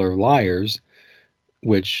these people are liars,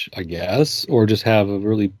 which I guess, or just have a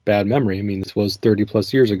really bad memory. I mean, this was 30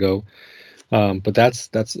 plus years ago. But that's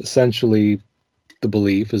essentially the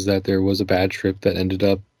belief, is that there was a bad trip that ended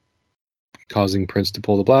up causing Prince to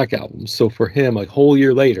pull the Black Album. So for him, a whole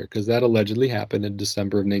year later, because that allegedly happened in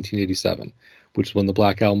December of 1987, which is when the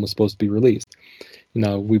Black Album was supposed to be released.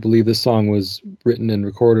 We believe this song was written and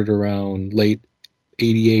recorded around late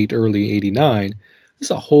 88, early 89. This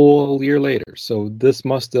is a whole year later. So this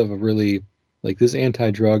must have really, like, this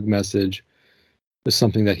anti-drug message was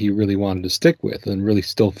something that he really wanted to stick with and really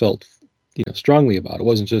still felt, strongly about. It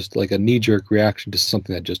wasn't just like a knee-jerk reaction to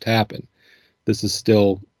something that just happened. This is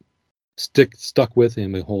still stuck with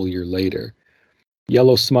him a whole year later.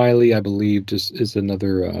 Yellow Smiley, I believe, just is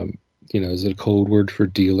another, is a code word for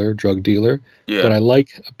drug dealer. Yeah. But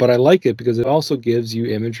I like it because it also gives you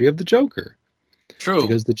imagery of the Joker. True.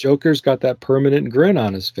 Because the Joker's got that permanent grin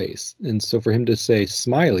on his face. And so for him to say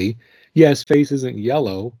Smiley, yeah, his face isn't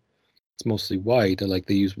yellow. It's mostly white. Like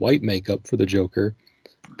they use white makeup for the Joker.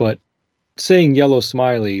 But saying Yellow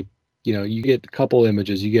Smiley, you get a couple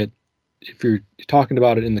images. You get, if you're talking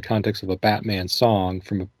about it in the context of a Batman song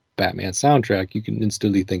from a Batman soundtrack, you can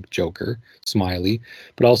instantly think Joker, Smiley,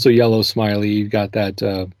 but also Yellow Smiley. You've got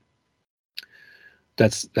that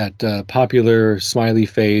popular smiley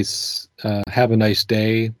face, have a nice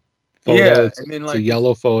day photo. Yeah, it's a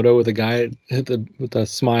yellow photo with a guy with a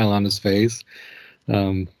smile on his face.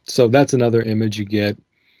 So that's another image you get.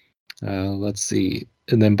 Let's see.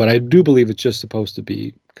 And then, but I do believe it's just supposed to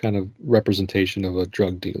be kind of representation of a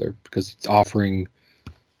drug dealer, because it's offering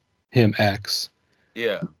him X.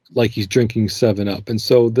 Yeah. Like he's drinking 7-Up. And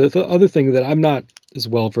so the other thing that I'm not as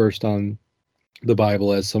well versed on the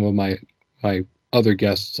Bible as some of my other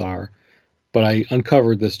guests are, but I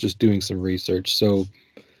uncovered this just doing some research. So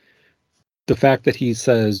the fact that he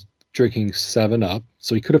says drinking 7-Up,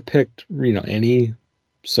 so he could have picked, any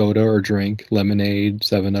soda or drink, lemonade,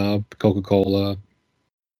 7-Up, Coca-Cola,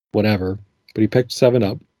 whatever, but he picked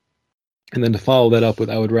 7-Up. And then to follow that up with,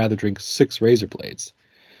 I would rather drink 6 razor blades.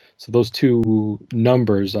 So those two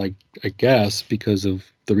numbers, I guess, because of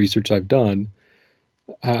the research I've done,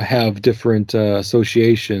 have different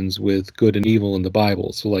associations with good and evil in the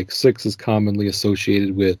Bible. So like 6 is commonly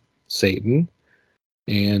associated with Satan,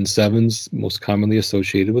 and 7's most commonly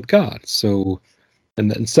associated with God. So,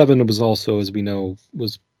 and then 7 was also, as we know,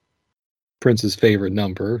 was Prince's favorite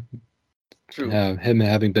number. True. Him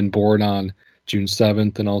having been born on June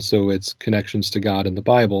 7th, and also its connections to God in the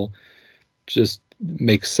Bible, just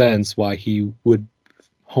makes sense why he would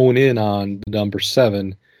hone in on the number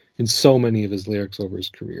 7 in so many of his lyrics over his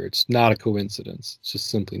career. It's not a coincidence. It's just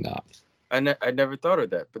simply not. I never thought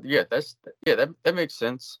of that, but yeah, that makes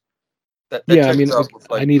sense. That Yeah, I checks mean, out with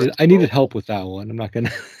I like needed help with that one. I'm not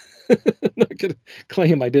gonna I'm not gonna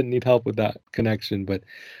claim I didn't need help with that connection, but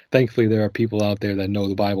thankfully there are people out there that know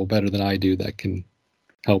the Bible better than I do that can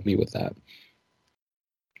help me with that.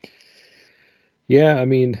 Yeah, I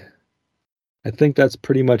mean, I think that's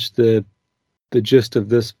pretty much the gist of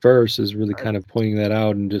this verse is really kind of pointing that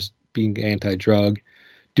out and just being anti-drug,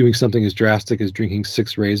 doing something as drastic as drinking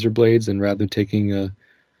 6 razor blades and rather taking a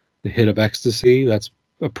hit of ecstasy. That's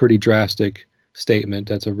a pretty drastic statement.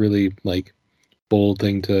 That's a really like bold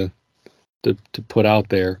thing to put out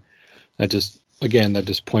there. That just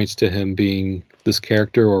points to him being this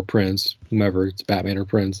character or Prince, whomever, it's Batman or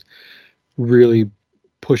Prince, really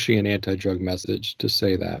pushing an anti-drug message to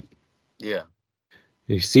say that. Yeah.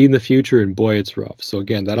 You see in the future, and boy, it's rough. So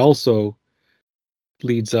again, that also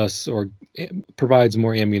leads us or provides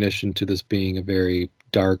more ammunition to this being a very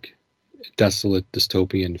dark, desolate,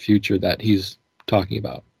 dystopian future that he's talking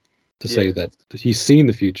about. To say that he's seen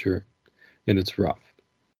the future and it's rough.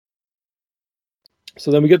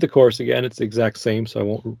 So then we get the chorus again. It's the exact same, so I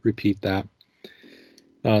won't repeat that.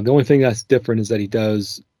 The only thing that's different is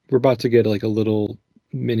that we're about to get like a little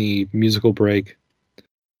mini musical break.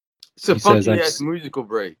 It's a funky-ass musical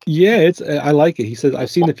break. Yeah, I like it. He says, I've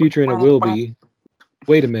seen the future and it will be.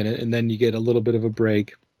 Wait a minute, and then you get a little bit of a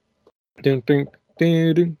break. So,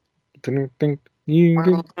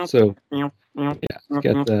 yeah,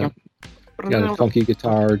 got a funky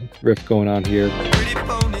guitar riff going on here. Pretty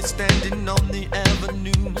pony standing on the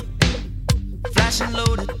avenue, flashing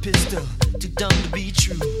loaded pistol, too dumb to be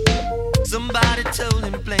true. Somebody told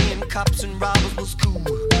him playing cops and robbers was cool.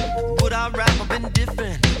 Would our rap have been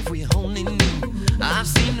different if we only knew? I've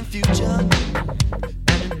seen the future, and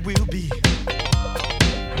it will be.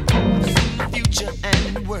 I've seen the future,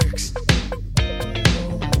 and it works.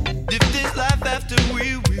 If there's life after,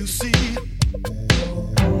 we will see.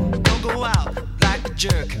 Don't go out like a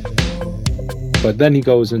jerk. But then he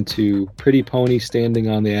goes into Pretty Pony standing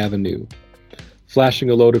on the avenue, flashing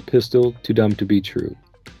a loaded pistol, too dumb to be true.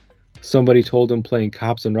 Somebody told him playing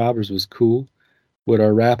cops and robbers was cool. Would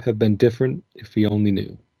our rap have been different if we only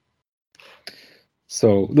knew?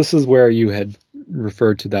 So this is where you had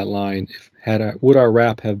referred to that line. Would our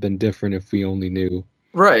rap have been different if we only knew?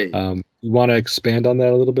 Right. You want to expand on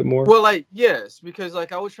that a little bit more? Well, like, yes, because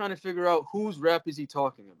like I was trying to figure out whose rap is he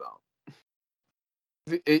talking about.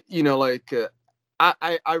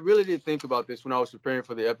 I really did think about this when I was preparing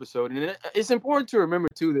for the episode, and it's important to remember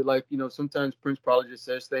too that like sometimes Prince probably just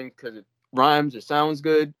says things because it rhymes or sounds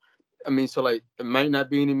good. I mean, so like it might not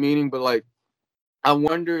be any meaning, but like I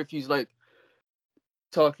wonder if he's like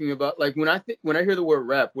talking about like when I hear the word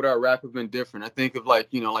rap, would our rap have been different? I think of like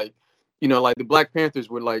like the Black Panthers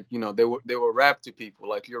were like they were rap to people,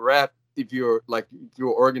 like your rap if you're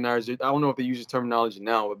organizer. I don't know if they use this terminology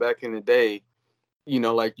now, but back in the day,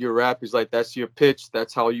 like your rap is like that's your pitch,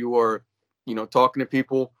 that's how you are talking to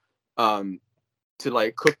people to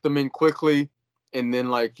like cook them in quickly and then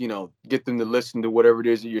like get them to listen to whatever it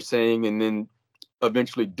is that you're saying and then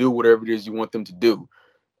eventually do whatever it is you want them to do,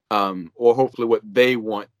 or hopefully what they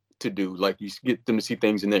want to do, like you get them to see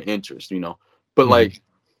things in their interest, but like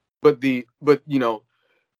but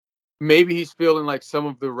maybe he's feeling like some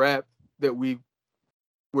of the rap that we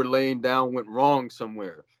were laying down went wrong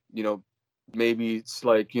somewhere. Maybe it's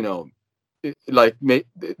like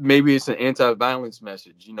maybe it's an anti-violence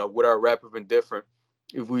message. Would our rap have been different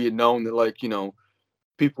if we had known that like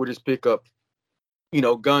people would just pick up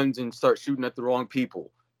guns and start shooting at the wrong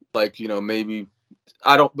people? Like maybe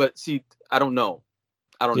I don't know.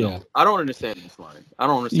 I don't understand this line. I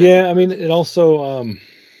don't understand. Yeah, I mean, it also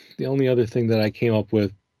the only other thing that I came up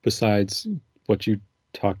with besides what you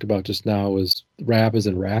talked about just now was rap as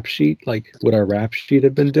a rap sheet. Like, would our rap sheet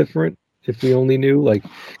have been different if we only knew? Like,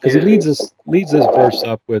 because it leads this verse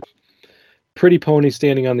up with Pretty Pony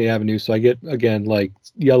standing on the avenue. So I get again like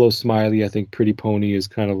Yellow Smiley. I think Pretty Pony is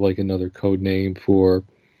kind of like another code name for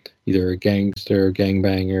either a gangster,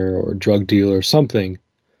 gangbanger, or drug dealer or something.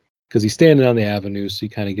 Because he's standing on the avenue, so you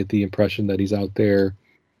kind of get the impression that he's out there,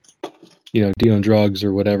 dealing drugs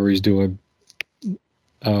or whatever he's doing.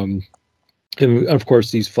 And of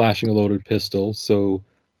course, he's flashing a loaded pistol. So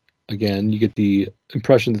again, you get the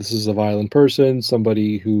impression that this is a violent person,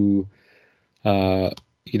 somebody who,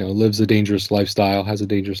 lives a dangerous lifestyle, has a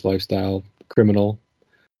dangerous lifestyle, criminal.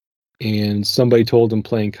 And somebody told him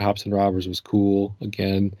playing cops and robbers was cool.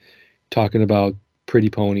 Again, talking about Pretty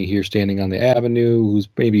Pony here standing on the avenue, who's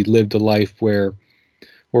maybe lived a life or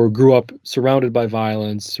grew up surrounded by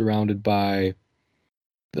violence, surrounded by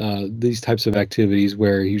these types of activities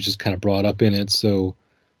where he was just kind of brought up in it. So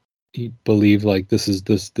he believed like this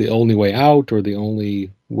the only way out, or the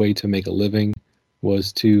only way to make a living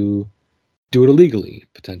was to do it illegally,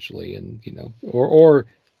 potentially. And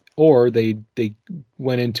or they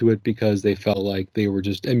went into it because they felt like they were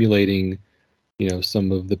just emulating,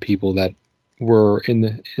 some of the people that were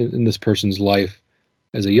in this person's life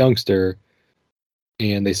as a youngster,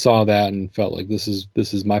 and they saw that and felt like this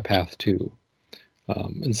is my path too.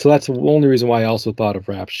 And so that's the only reason why I also thought of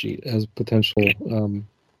Rap Sheet as potential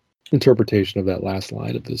interpretation of that last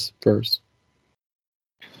line of this verse.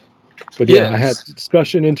 But yeah, I had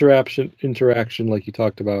discussion, interaction, like you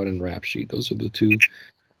talked about, and Rap Sheet. Those are the two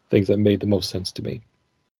things that made the most sense to me.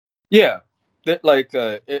 Yeah, that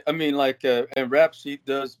and Rap Sheet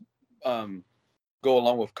does go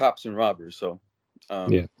along with Cops and Robbers. So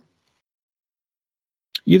yeah,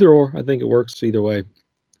 either or, I think it works either way,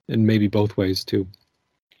 and maybe both ways too.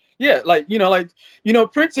 Yeah,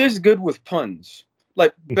 Prince is good with puns.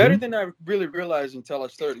 Like better than I really realized until I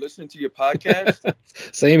started listening to your podcast.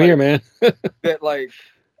 Same here, man. That like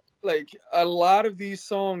a lot of these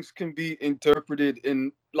songs can be interpreted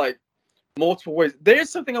in like multiple ways. There's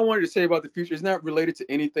something I wanted to say about the future. It's not related to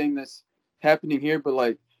anything that's happening here, but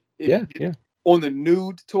like on the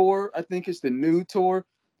Nude tour, I think it's the Nude tour,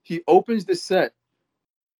 he opens the set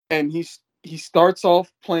and he starts off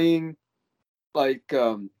playing like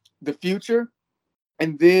the Future,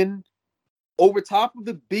 and then over top of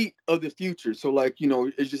the beat of the Future, so like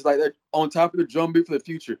it's just like that on top of the drum beat for the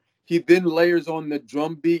Future, he then layers on the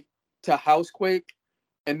drum beat to Housequake,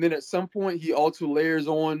 and then at some point he also layers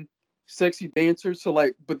on Sexy Dancer. So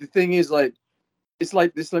like, but the thing is, like, it's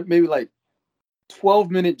like this, like maybe like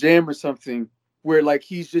 12-minute jam or something, where like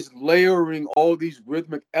he's just layering all these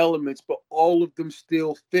rhythmic elements, but all of them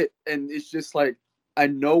still fit. And it's just like, I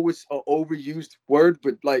know it's an overused word,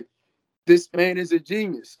 but like, this man is a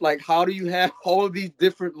genius. Like, how do you have all of these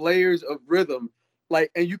different layers of rhythm,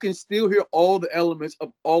 like, and you can still hear all the elements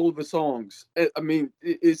of all of the songs? I mean,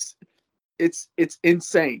 it's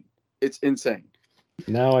insane. It's insane.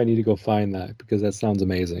 Now I need to go find that, because that sounds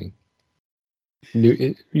amazing.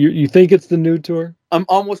 You think it's the Nude tour? I'm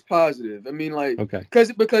almost positive. I mean, like, okay,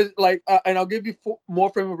 because like, and I'll give you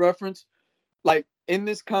more frame of reference. Like in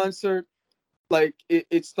this concert, like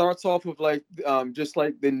it starts off with like just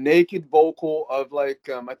like the naked vocal of like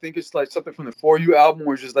I think it's like something from the For You album,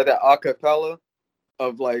 where it's just like that a cappella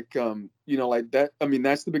of like like that. I mean,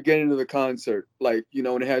 that's the beginning of the concert, like,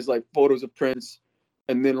 and it has like photos of Prince,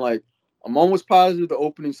 and then like I'm almost positive the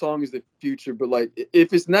opening song is the Future, but like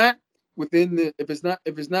if it's not the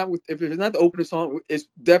opening song, it's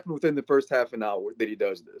definitely within the first half an hour that he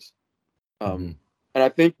does this. And I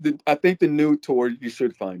think the Nude tour, you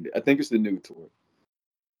should find it. I think it's the Nude tour.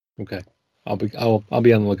 Okay, I'll be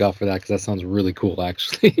on the lookout for that, because that sounds really cool,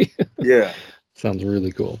 actually. Yeah, sounds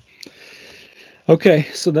really cool. Okay,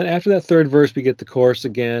 so then after that third verse, we get the chorus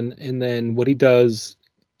again, and then what he does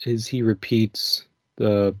is he repeats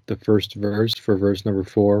the first verse for verse number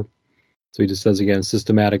 4. So he just says again,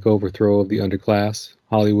 systematic overthrow of the underclass.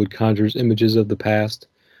 Hollywood conjures images of the past.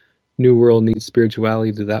 New world needs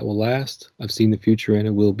spirituality that will last. I've seen the future and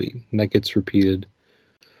it will be. And that gets repeated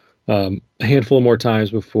a handful more times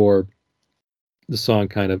before the song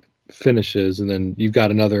kind of finishes. And then you've got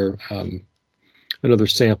another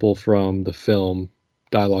sample from the film,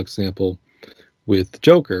 dialogue sample, with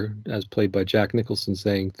Joker, as played by Jack Nicholson,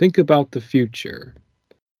 saying, "Think about the future."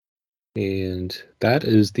 And that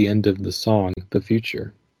is the end of the song, The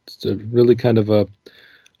Future. It's a really kind of I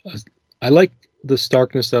like the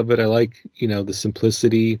starkness of it. I like, the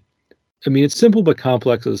simplicity. I mean, it's simple but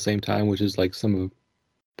complex at the same time, which is like some of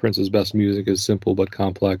Prince's best music is simple but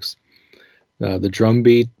complex. The drum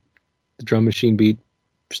machine beat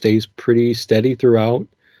stays pretty steady throughout,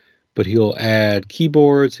 but he'll add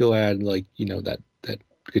keyboards. He'll add like, that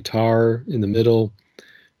guitar in the middle,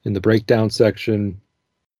 in the breakdown section.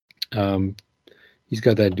 He's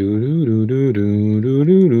got that do do do do do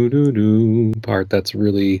do do do part that's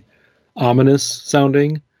really ominous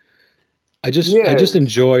sounding. I just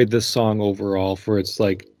enjoyed this song overall for its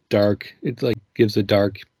like dark. It like gives a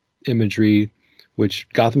dark imagery, which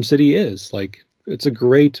Gotham City is. Like, it's a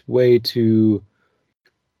great way to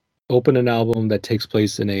open an album that takes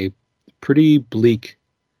place in a pretty bleak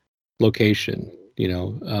location.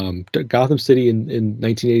 Gotham City in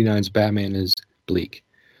 1989's Batman is bleak.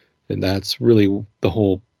 And that's really the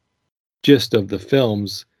whole gist of the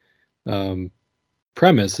film's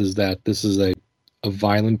premise, is that this is a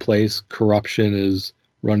violent place. Corruption is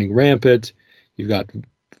running rampant. You've got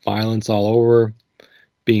violence all over,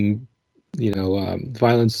 being,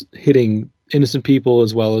 violence hitting innocent people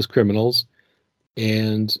as well as criminals.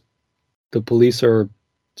 And the police are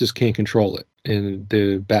just can't control it, and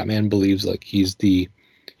the Batman believes like he's the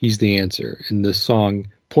answer. And the song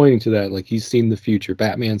pointing to that, like he's seen the future.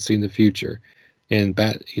 Batman's seen the future, and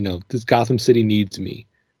this Gotham City needs me,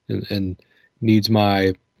 and needs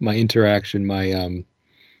my interaction, my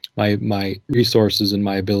resources, and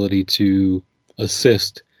my ability to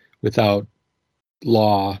assist without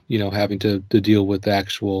law, having to deal with the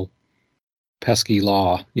actual pesky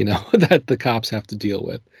law, that the cops have to deal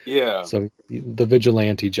with. Yeah. So the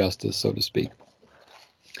vigilante justice, so to speak.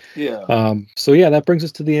 Yeah. So yeah, that brings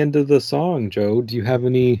us to the end of the song. Joe, do you have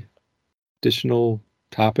any additional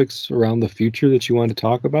topics around the future that you want to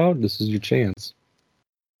talk about? This is your chance.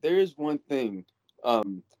 There is one thing.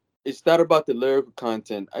 It's not about the lyrical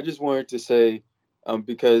content. I just wanted to say,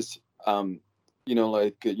 because when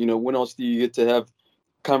else do you get to have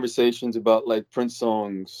conversations about like Prince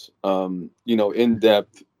songs, in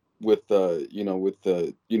depth with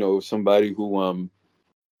somebody who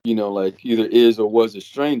like either is or was a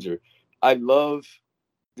stranger. I love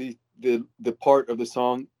the part of the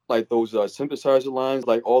song, like those synthesizer lines,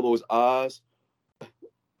 like all those ahs.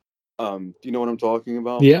 Do you know what I'm talking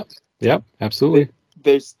about? Yeah. Yep. Absolutely.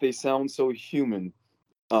 They sound so human,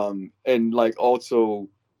 and like also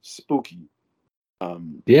spooky.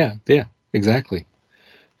 Yeah. Exactly.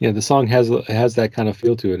 Yeah, the song has that kind of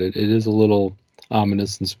feel to it. It is a little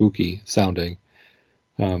ominous and spooky sounding,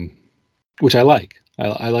 which I like.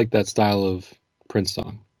 I like that style of Prince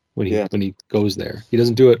song when he goes there. He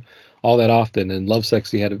doesn't do it all that often, and Love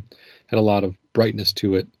Sexy had a lot of brightness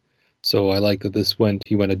to it. So I like that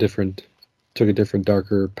took a different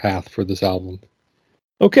darker path for this album.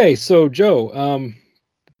 Okay, so Joe,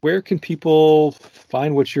 where can people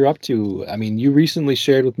find what you're up to? I mean, you recently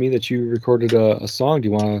shared with me that you recorded a song. Do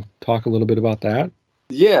you want to talk a little bit about that?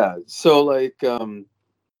 Yeah. So like,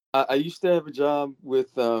 I used to have a job with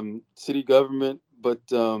city government, but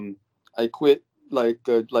I quit like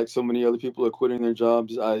so many other people are quitting their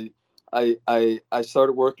jobs. I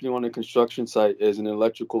started working on a construction site as an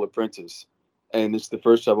electrical apprentice, and it's the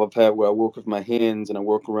first job I've had where I work with my hands and I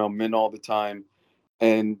work around men all the time,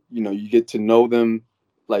 and you get to know them,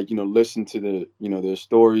 like listen to their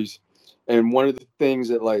stories. And one of the things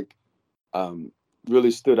that like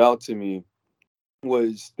really stood out to me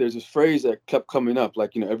was there's this phrase that kept coming up,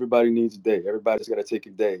 like everybody needs a day, everybody's got to take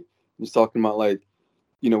a day. He's talking about like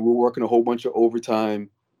we're working a whole bunch of overtime,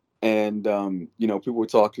 and people were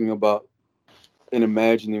talking about and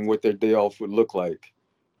imagining what their day off would look like.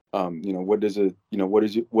 What does it what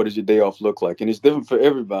does your day off look like, and it's different for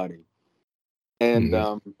everybody. And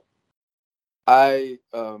I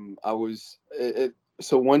was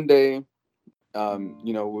so one day, it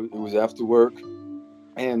was after work,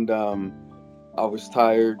 and I was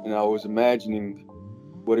tired, and I was imagining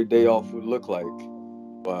what a day off would look like.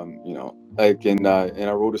 And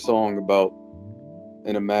I wrote a song about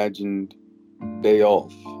an imagined day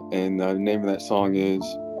off, and the name of that song is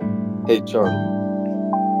 "Hey Charlie."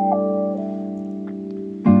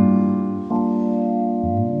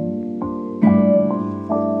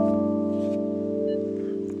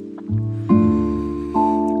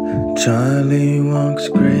 Charlie walks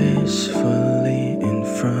gracefully in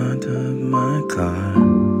front of my car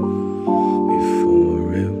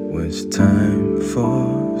before it was time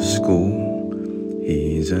for school.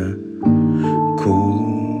 He's a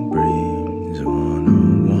cool breeze on a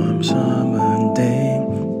warm summer day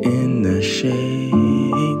in the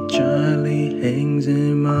shade. Charlie hangs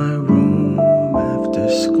in my room after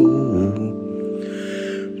school,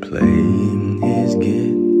 playing his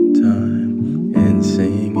guitar and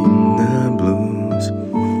singing the blues.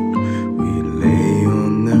 We lay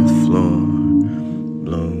on the floor,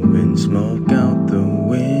 blowing smoke out the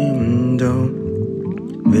window.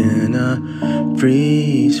 Then I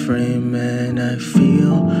freeze frame and I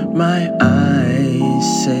feel my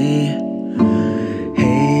eyes say,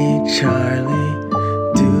 "Hey Charlie,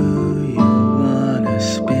 do you wanna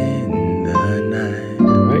spend the night?"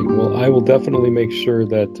 Right. Well, I will definitely make sure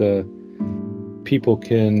that people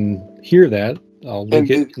can hear that. I'll link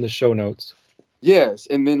it in the show notes. Yes,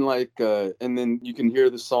 and then and then you can hear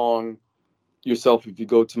the song yourself if you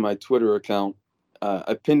go to my Twitter account.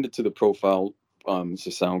 I pinned it to the profile. It's a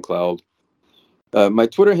SoundCloud. My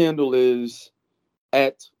Twitter handle is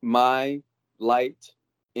at my light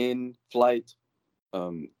in flight,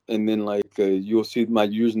 and then you'll see my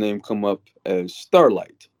username come up as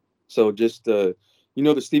Starlight. So just the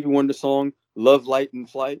Stevie Wonder song "Love Light in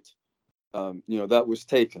Flight." That was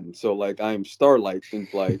taken. So like I am Starlight in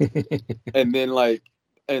flight, and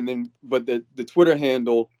then but the Twitter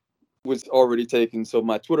handle was already taken. So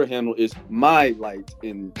my Twitter handle is My Light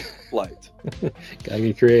in Flight. Gotta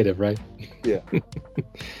get creative, right? Yeah.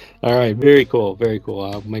 All right, very cool, very cool.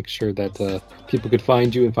 I'll make sure that people could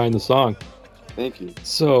find you and find the song. Thank you.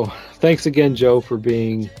 So, thanks again, Joe, for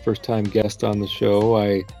being first-time guest on the show.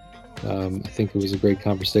 I think it was a great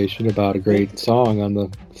conversation about a great song on the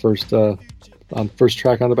first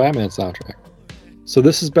track on the Batman soundtrack. So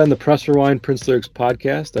this has been the Press Rewind Prince Lyrics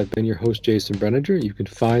podcast. I've been your host, Jason Brenninger. You can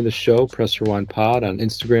find the show, Press Rewind Pod, on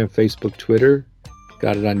Instagram, Facebook, Twitter.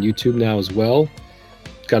 Got it on YouTube now as well.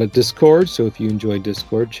 Got a Discord, so if you enjoy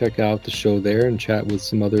Discord, check out the show there and chat with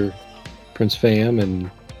some other Prince fam and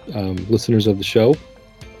listeners of the show.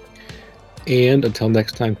 And until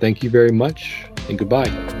next time, thank you very much and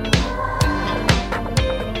goodbye.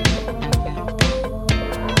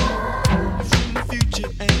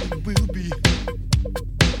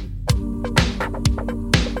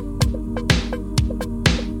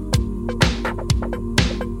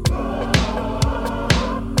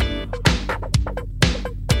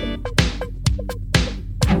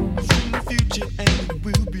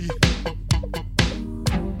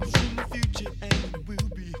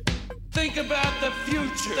 Think about the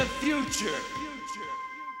future.